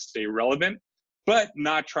said, to stay relevant, but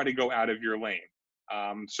not try to go out of your lane.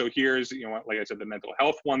 So here's, like I said, the mental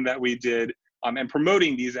health one that we did, and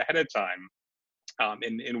promoting these ahead of time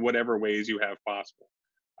in whatever ways you have possible.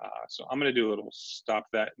 So I'm going to do a little stop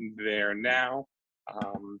that there now.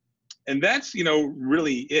 And that's,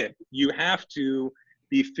 really it. You have to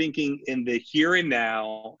be thinking in the here and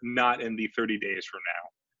now, not in the 30 days from now,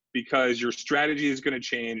 because your strategy is going to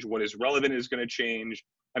change. What is relevant is going to change.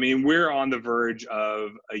 I mean, we're on the verge of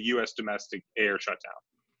a U.S. domestic air shutdown.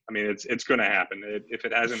 I mean, it's going to happen. If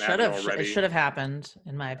it hasn't happened already. It should have happened,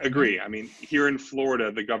 in my opinion. Agree. I mean, here in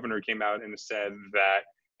Florida, the governor came out and said that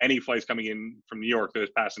any flights coming in from New York, those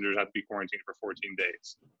passengers have to be quarantined for 14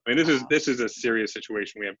 days. I mean, this is a serious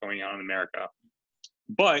situation we have going on in America.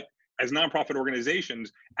 But as nonprofit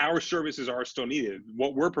organizations, our services are still needed.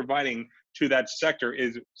 What we're providing to that sector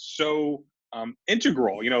is so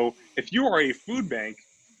integral. If you are a food bank,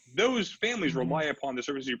 those families rely upon the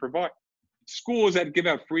services you provide. Schools that give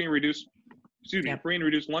out free and reduced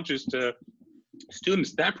lunches to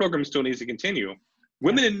students, that program still needs to continue.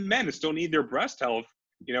 Women and men still need their breast health,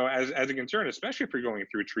 as a concern, especially if you're going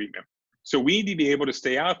through treatment. So we need to be able to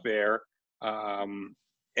stay out there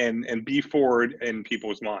and be forward in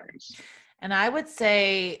people's minds. And I would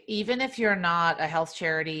say, even if you're not a health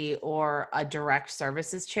charity or a direct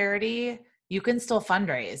services charity, you can still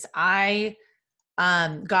fundraise. I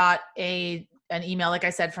got an email, like I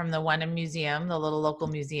said, from the Wenham Museum, the little local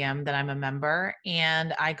museum that I'm a member,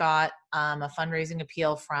 and I got a fundraising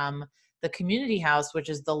appeal from the Community House, which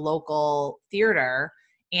is the local theater.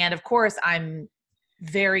 And of course, I'm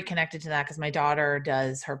very connected to that because my daughter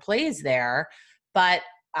does her plays there. But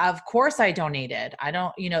of course I donated. I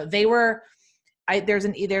don't,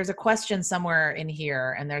 there's a question somewhere in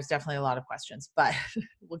here, and there's definitely a lot of questions, but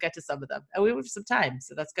we'll get to some of them. And we have some time,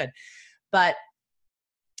 so that's good. But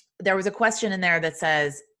there was a question in there that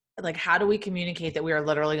says, like, how do we communicate that we are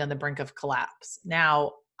literally on the brink of collapse?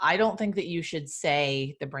 Now, I don't think that you should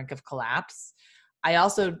say the brink of collapse. I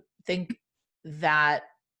also think that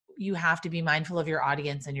you have to be mindful of your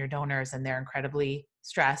audience and your donors, and they're incredibly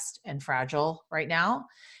stressed and fragile right now.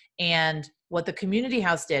 And what the Community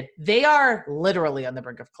House did, they are literally on the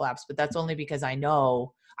brink of collapse, but that's only because I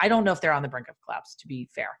don't know if they're on the brink of collapse, to be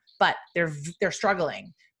fair, but they're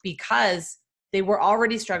struggling because they were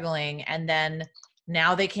already struggling. And then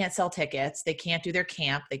now they can't sell tickets. They can't do their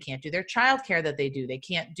camp. They can't do their childcare that they do. They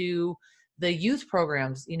can't do the youth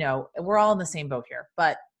programs. We're all in the same boat here,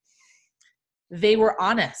 but they were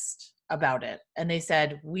honest about it. And they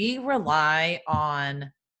said, we rely on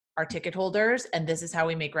our ticket holders, and this is how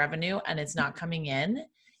we make revenue, and it's not coming in.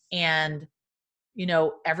 And,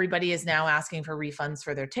 everybody is now asking for refunds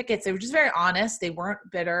for their tickets. They were just very honest. They weren't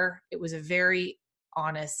bitter. It was a very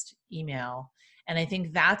honest email. And I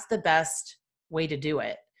think that's the best way to do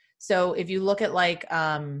it. So if you look at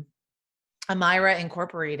Amira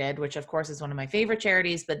Incorporated, which of course is one of my favorite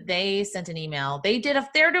charities, but they sent an email. They're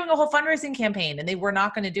doing a whole fundraising campaign, and they were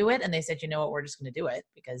not going to do it. And they said, you know what, we're just going to do it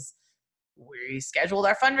because we scheduled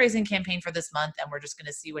our fundraising campaign for this month and we're just going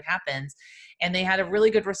to see what happens. And they had a really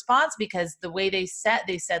good response because the way they said,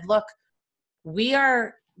 look, we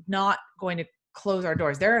are not going to close our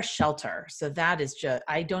doors. They're a shelter. So that is just,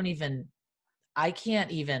 I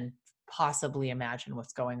can't even possibly imagine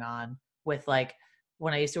what's going on with, like,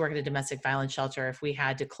 when I used to work at a domestic violence shelter, if we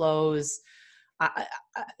had to close,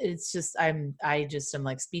 it's just, I'm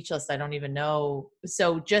like speechless. I don't even know.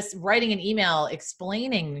 So just writing an email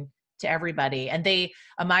explaining to everybody, and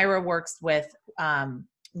Amira works with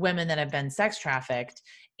women that have been sex trafficked,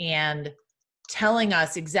 and telling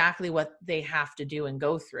us exactly what they have to do and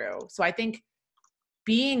go through. So I think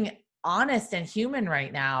being honest and human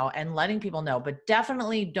right now and letting people know, but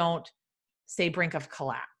definitely don't say brink of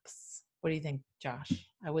collapse. What do you think, Josh?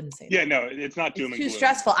 I wouldn't say that. Yeah, no, it's not doom and gloom. It's too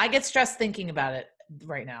stressful. I get stressed thinking about it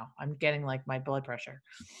right now. I'm getting like my blood pressure.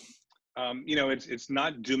 It's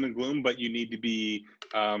not doom and gloom, but you need to be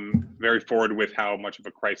very forward with how much of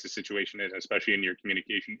a crisis situation is, especially in your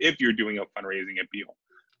communication, if you're doing a fundraising appeal.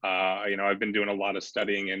 I've been doing a lot of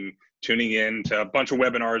studying and tuning in to a bunch of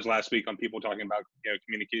webinars last week on people talking about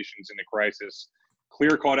communications in a crisis,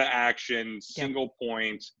 clear call to action, single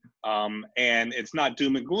point, and it's not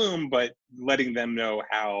doom and gloom, but letting them know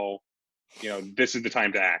how this is the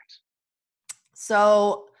time to act.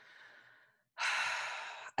 So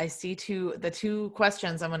I see the two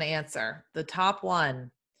questions I'm going to answer. The top one,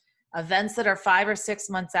 events that are 5 or 6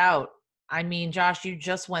 months out. I mean, Josh, you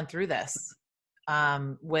just went through this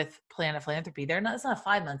with Planet Philanthropy. It's not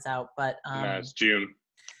 5 months out, but no, it's June.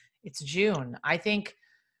 It's June. I think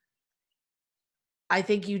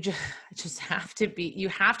you just have to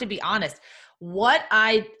be honest. What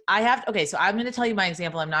I have, okay, so I'm going to tell you my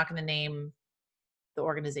example. I'm not going to name the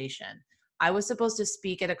organization. I was supposed to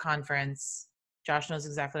speak at a conference. Josh knows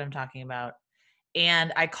exactly what I'm talking about.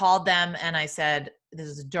 And I called them and I said,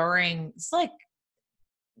 it's like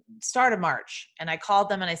start of March. And I called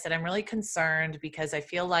them and I said, I'm really concerned because I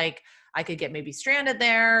feel like I could get maybe stranded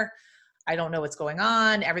there. I don't know what's going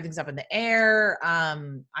on. Everything's up in the air.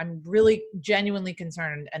 I'm really genuinely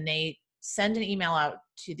concerned. And they send an email out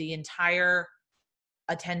to the entire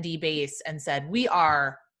attendee base and said, we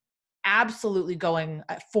are absolutely going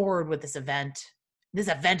forward with this event. This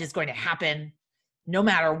event is going to happen no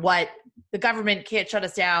matter what. The government can't shut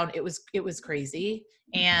us down. It was crazy.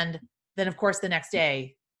 And then of course the next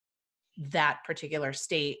day, that particular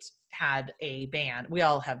state had a ban. We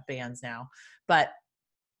all have bans now, but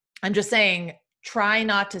I'm just saying, try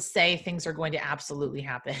not to say things are going to absolutely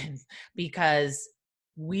happen because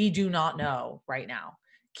we do not know right now.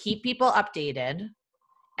 Keep people updated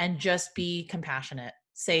and just be compassionate.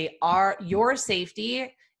 Say your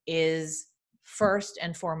safety is first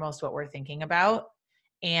and foremost what we're thinking about.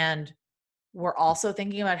 And we're also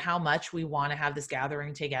thinking about how much we want to have this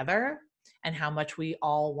gathering together and how much we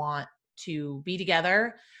all want to be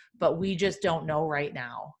together, but we just don't know right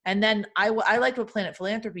now. And then I liked what Planet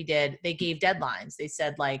Philanthropy did. They gave deadlines. They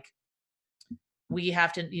said, like, we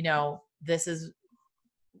have to, this is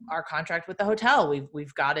our contract with the hotel.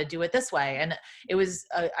 We've got to do it this way. And it was,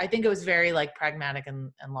 I think it was very like pragmatic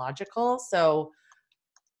and logical. So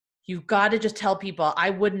you've got to just tell people,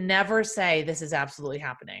 I would never say this is absolutely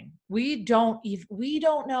happening. We don't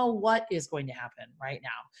know what is going to happen right now.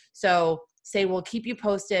 So say, we'll keep you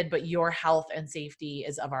posted, but your health and safety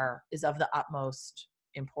is of the utmost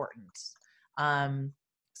importance.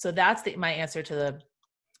 So that's my answer to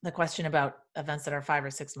the question about events that are 5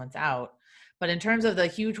 or 6 months out. But in terms of the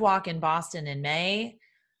huge walk in Boston in May,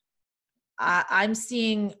 I'm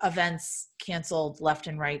seeing events canceled left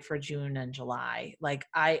and right for June and July. Like,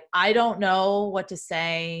 I don't know what to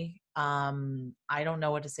say. I don't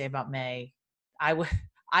know what to say about May. I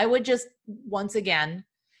would just, once again,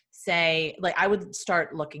 say, like, I would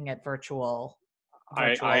start looking at virtual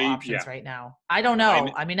options right now. I don't know.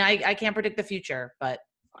 I mean, I can't predict the future, but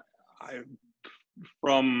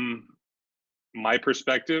from my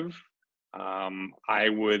perspective, I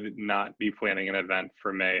would not be planning an event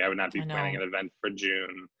for May. I would not be planning an event for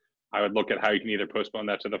June. I would look at how you can either postpone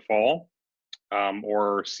that to the fall,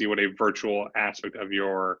 or see what a virtual aspect of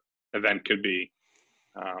your event could be.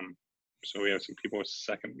 So we have some people with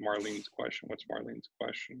second Marlene's question. What's Marlene's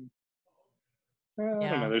question? I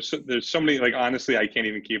don't know. There's so many, like, honestly, I can't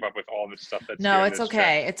even keep up with all this stuff. No, it's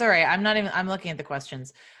okay. It's all right. I'm looking at the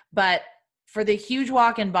questions, but for the huge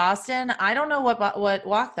walk in Boston, I don't know what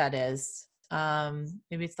walk that is.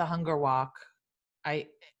 Maybe it's the Hunger Walk. I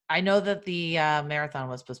know that the marathon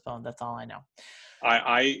was postponed. That's all I know.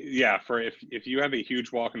 Yeah, for if you have a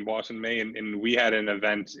huge walk in Boston, May, and we had an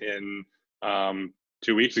event in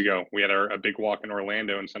 2 weeks ago. We had a big walk in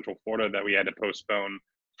Orlando in Central Florida that we had to postpone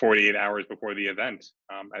 48 hours before the event,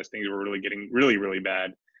 as things were really getting really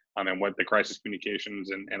bad, and what the crisis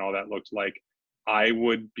communications and all that looked like. I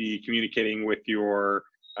would be communicating with your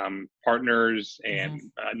partners, and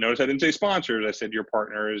notice I didn't say sponsors. I said your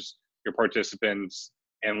partners, your participants,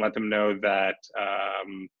 and let them know that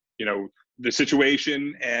you know the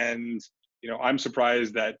situation. And I'm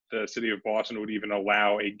surprised that the city of Boston would even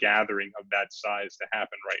allow a gathering of that size to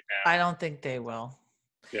happen right I now. don't think they will.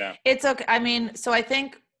 Yeah. It's okay. I mean, so I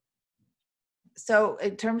think, so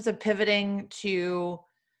in terms of pivoting to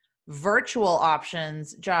virtual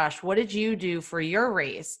options, Josh, what did you do for your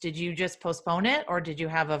race? Did you just postpone it, or did you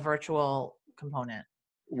have a virtual component?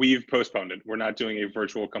 We've postponed it. We're not doing a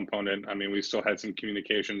virtual component. I mean, we still had some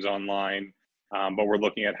communications online, but we're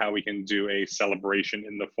looking at how we can do a celebration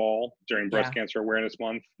in the fall during Breast Yeah. Cancer Awareness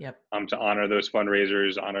Month, Yep. to honor those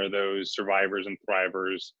fundraisers, honor those survivors and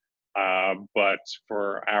thrivers. But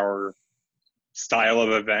for our style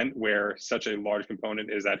of event, where such a large component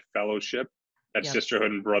is that fellowship, that Yep.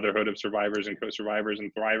 sisterhood and brotherhood of survivors and co-survivors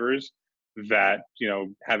and thrivers, that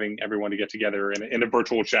having everyone to get together in a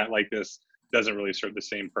virtual chat like this doesn't really serve the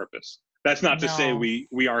same purpose. That's not to say No. we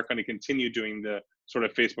aren't going to continue doing the sort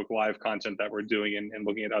of Facebook Live content that we're doing, and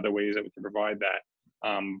looking at other ways that we can provide that.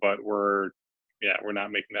 But we're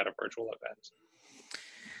not making that a virtual event.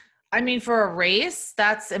 I mean, for a race,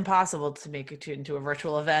 that's impossible to make it into a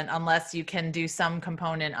virtual event unless you can do some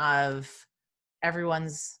component of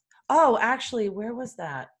everyone's. Oh, actually, where was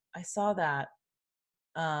that? I saw that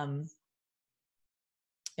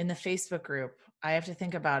in the Facebook group. I have to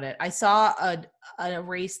think about it. I saw a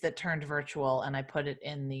race that turned virtual, and I put it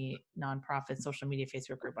in the nonprofit social media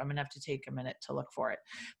Facebook group. I'm gonna have to take a minute to look for it.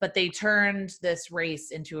 But they turned this race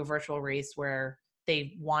into a virtual race where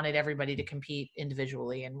they wanted everybody to compete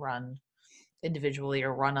individually and run individually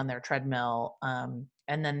or run on their treadmill. And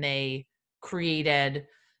then they created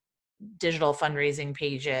digital fundraising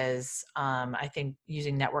pages, I think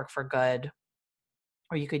using Network for Good,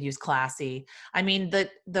 or you could use Classy. I mean,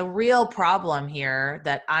 the real problem here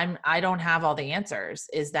that I don't have all the answers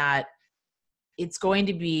is that it's going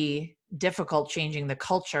to be difficult changing the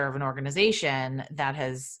culture of an organization that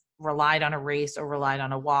has relied on a race or relied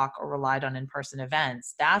on a walk or relied on in-person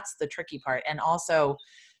events. That's the tricky part. And also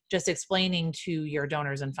just explaining to your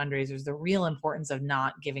donors and fundraisers the real importance of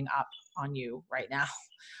not giving up on you right now,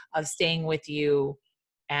 of staying with you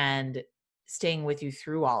and staying with you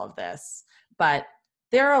through all of this. But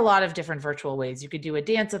there are a lot of different virtual ways. You could do a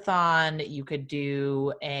dance-a-thon, you could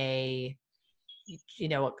do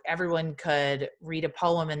everyone could read a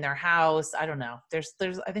poem in their house. I don't know. I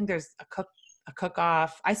think there's a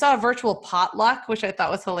cook-off. I saw a virtual potluck, which I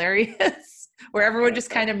thought was hilarious, where everyone just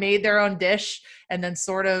kind of made their own dish and then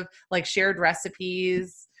sort of like shared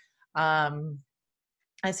recipes. I've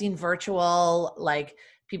seen virtual, like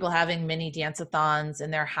people having mini dance-a-thons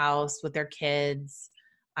in their house with their kids.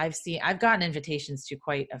 I've gotten invitations to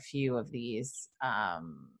quite a few of these,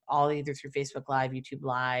 all either through Facebook Live, YouTube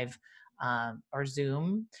Live, or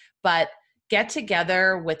Zoom. But get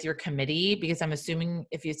together with your committee, because I'm assuming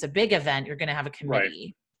if it's a big event, you're going to have a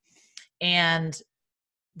committee. Right. And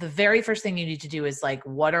the very first thing you need to do is like,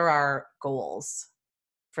 what are our goals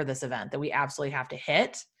for this event that we absolutely have to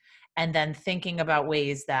hit? And then thinking about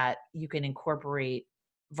ways that you can incorporate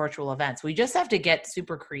virtual events. We just have to get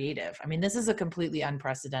super creative. I mean, this is a completely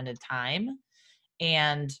unprecedented time,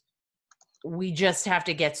 and we just have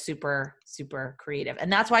to get super, super creative. And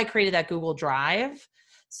that's why I created that Google Drive.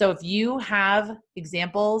 So if you have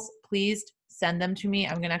examples, please send them to me.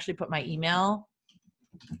 I'm going to actually put my email.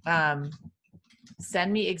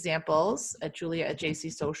 Send me examples at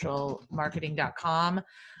julia@jcsocialmarketing.com.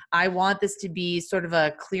 I want this to be sort of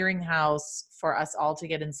a clearinghouse for us all to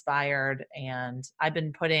get inspired. And I've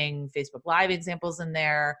been putting Facebook Live examples in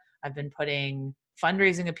there. I've been putting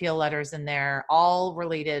fundraising appeal letters in there, all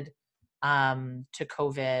related to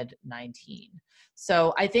COVID-19.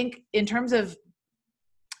 So I think in terms of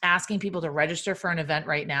asking people to register for an event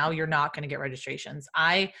right now, you're not going to get registrations.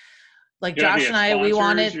 Like Josh and I, we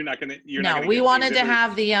wanted, we wanted to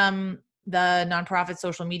have the nonprofit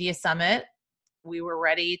social media summit. We were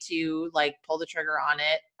ready to like pull the trigger on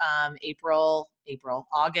it.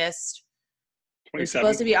 August. 27th. It was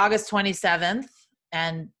supposed to be August 27th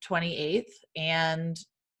and 28th. And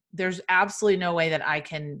there's absolutely no way that I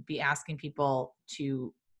can be asking people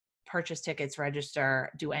to purchase tickets,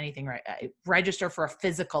 register, do anything, register for a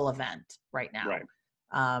physical event right now. Right.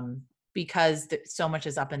 Because so much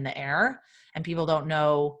is up in the air and people don't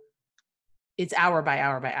know it's hour by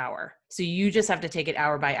hour by hour. So you just have to take it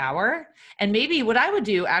hour by hour. And maybe what I would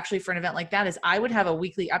do actually for an event like that is I would have a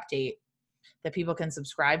weekly update that people can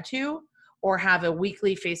subscribe to, or have a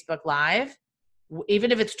weekly Facebook Live,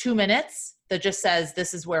 even if it's 2 minutes, that just says,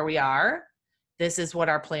 this is where we are, this is what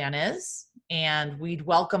our plan is, and we'd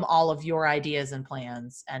welcome all of your ideas and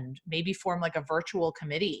plans, and maybe form like a virtual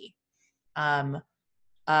committee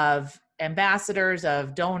of ambassadors,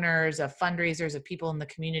 of donors, of fundraisers, of people in the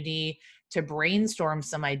community to brainstorm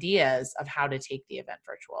some ideas of how to take the event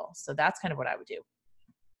virtual. So that's kind of what I would do.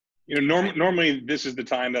 Normally this is the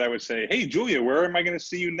time that I would say, hey, Julia, where am I going to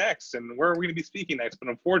see you next? And where are we going to be speaking next? But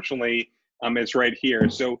unfortunately, it's right here.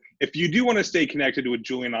 So if you do want to stay connected with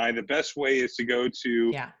Julia and I, the best way is to go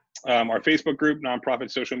to our Facebook group,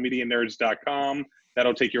 nonprofitsocialmedianerds.com.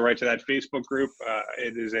 That'll take you right to that Facebook group.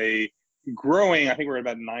 It is a growing, I think we're at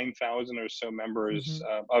about 9,000 or so members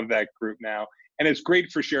of that group now. And it's great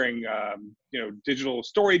for sharing, digital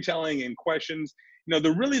storytelling and questions.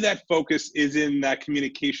 That focus is in that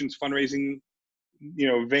communications fundraising,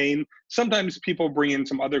 vein. Sometimes people bring in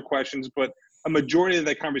some other questions, but a majority of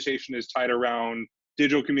that conversation is tied around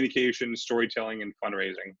digital communication, storytelling, and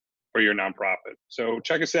fundraising for your nonprofit. So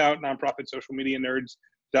check us out,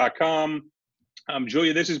 nonprofitsocialmedianerds.com.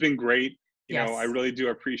 Julia, this has been great. I really do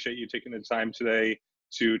appreciate you taking the time today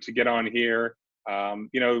to get on here.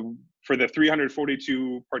 For the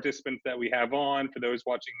 342 participants that we have on, for those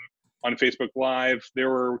watching on Facebook Live, there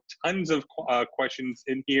were tons of questions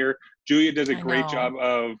in here. Julia does a great job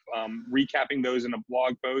of recapping those in a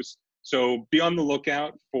blog post. So be on the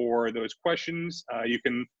lookout for those questions. You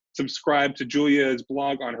can subscribe to Julia's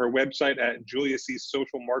blog on her website at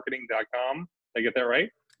juliacsocialmarketing.com. Did I get that right?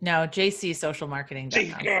 No,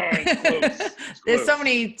 jcsocialmarketing.com. There's so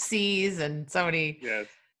many C's and so many. Yes.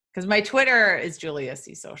 Because my Twitter is Julia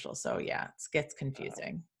C Social, so yeah, it gets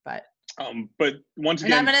confusing. But once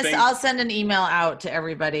again, I'll send an email out to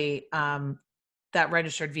everybody that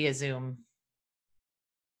registered via Zoom.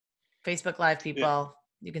 Facebook Live people,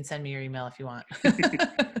 you can send me your email if you want.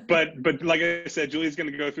 but like I said, Julie's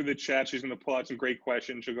going to go through the chat. She's going to pull out some great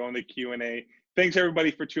questions. She'll go in the Q&A. Thanks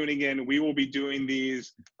everybody for tuning in. We will be doing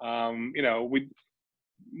these,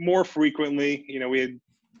 more frequently. We had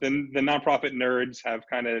the nonprofit nerds have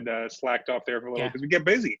kind of slacked off there for a little because we get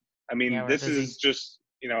busy. I mean, this is just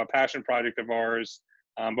a passion project of ours,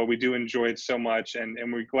 but we do enjoy it so much, and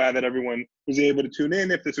we're glad that everyone was able to tune in.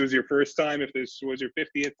 If this was your first time, if this was your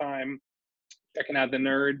 50th time checking out the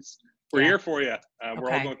nerds, we're here for you.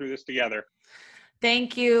 We're all going through this together.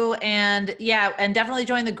 Thank you. And and definitely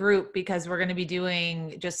join the group, because we're going to be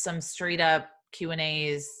doing just some straight up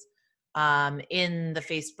Q&As in the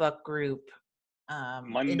Facebook group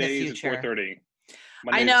Mondays at 4:30.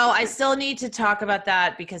 I know. I still need to talk about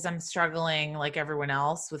that because I'm struggling like everyone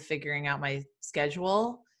else with figuring out my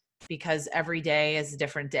schedule, because every day is a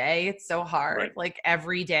different day. It's so hard. Right. Like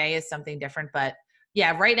every day is something different. But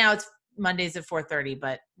right now it's Mondays at 4:30,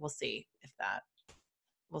 but we'll see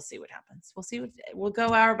we'll see what happens. We'll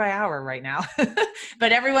go hour by hour right now,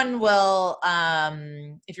 but everyone will,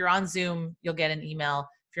 if you're on Zoom, you'll get an email.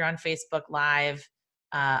 If you're on Facebook Live,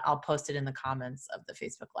 I'll post it in the comments of the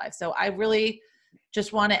Facebook Live. So I really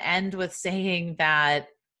just want to end with saying that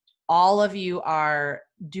all of you are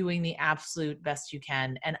doing the absolute best you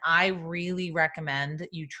can. And I really recommend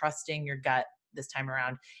you trusting your gut this time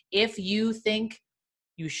around. If you think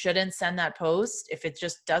you shouldn't send that post, if it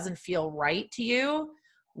just doesn't feel right to you,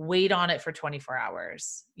 wait on it for 24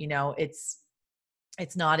 hours.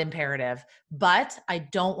 It's not imperative, but I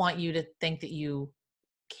don't want you to think that you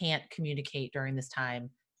can't communicate during this time.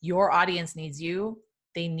 Your audience needs you.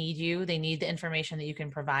 They need you. They need the information that you can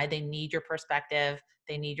provide. They need your perspective.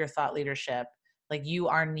 They need your thought leadership. Like, you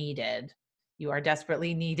are needed. You are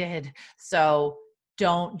desperately needed. So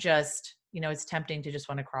don't just, it's tempting to just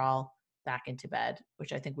want to crawl back into bed,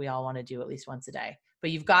 which I think we all want to do at least once a day.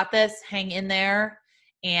 But you've got this. Hang in there.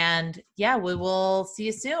 And we will see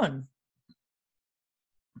you soon.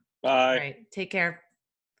 Bye. All right. Take care.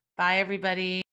 Bye, everybody.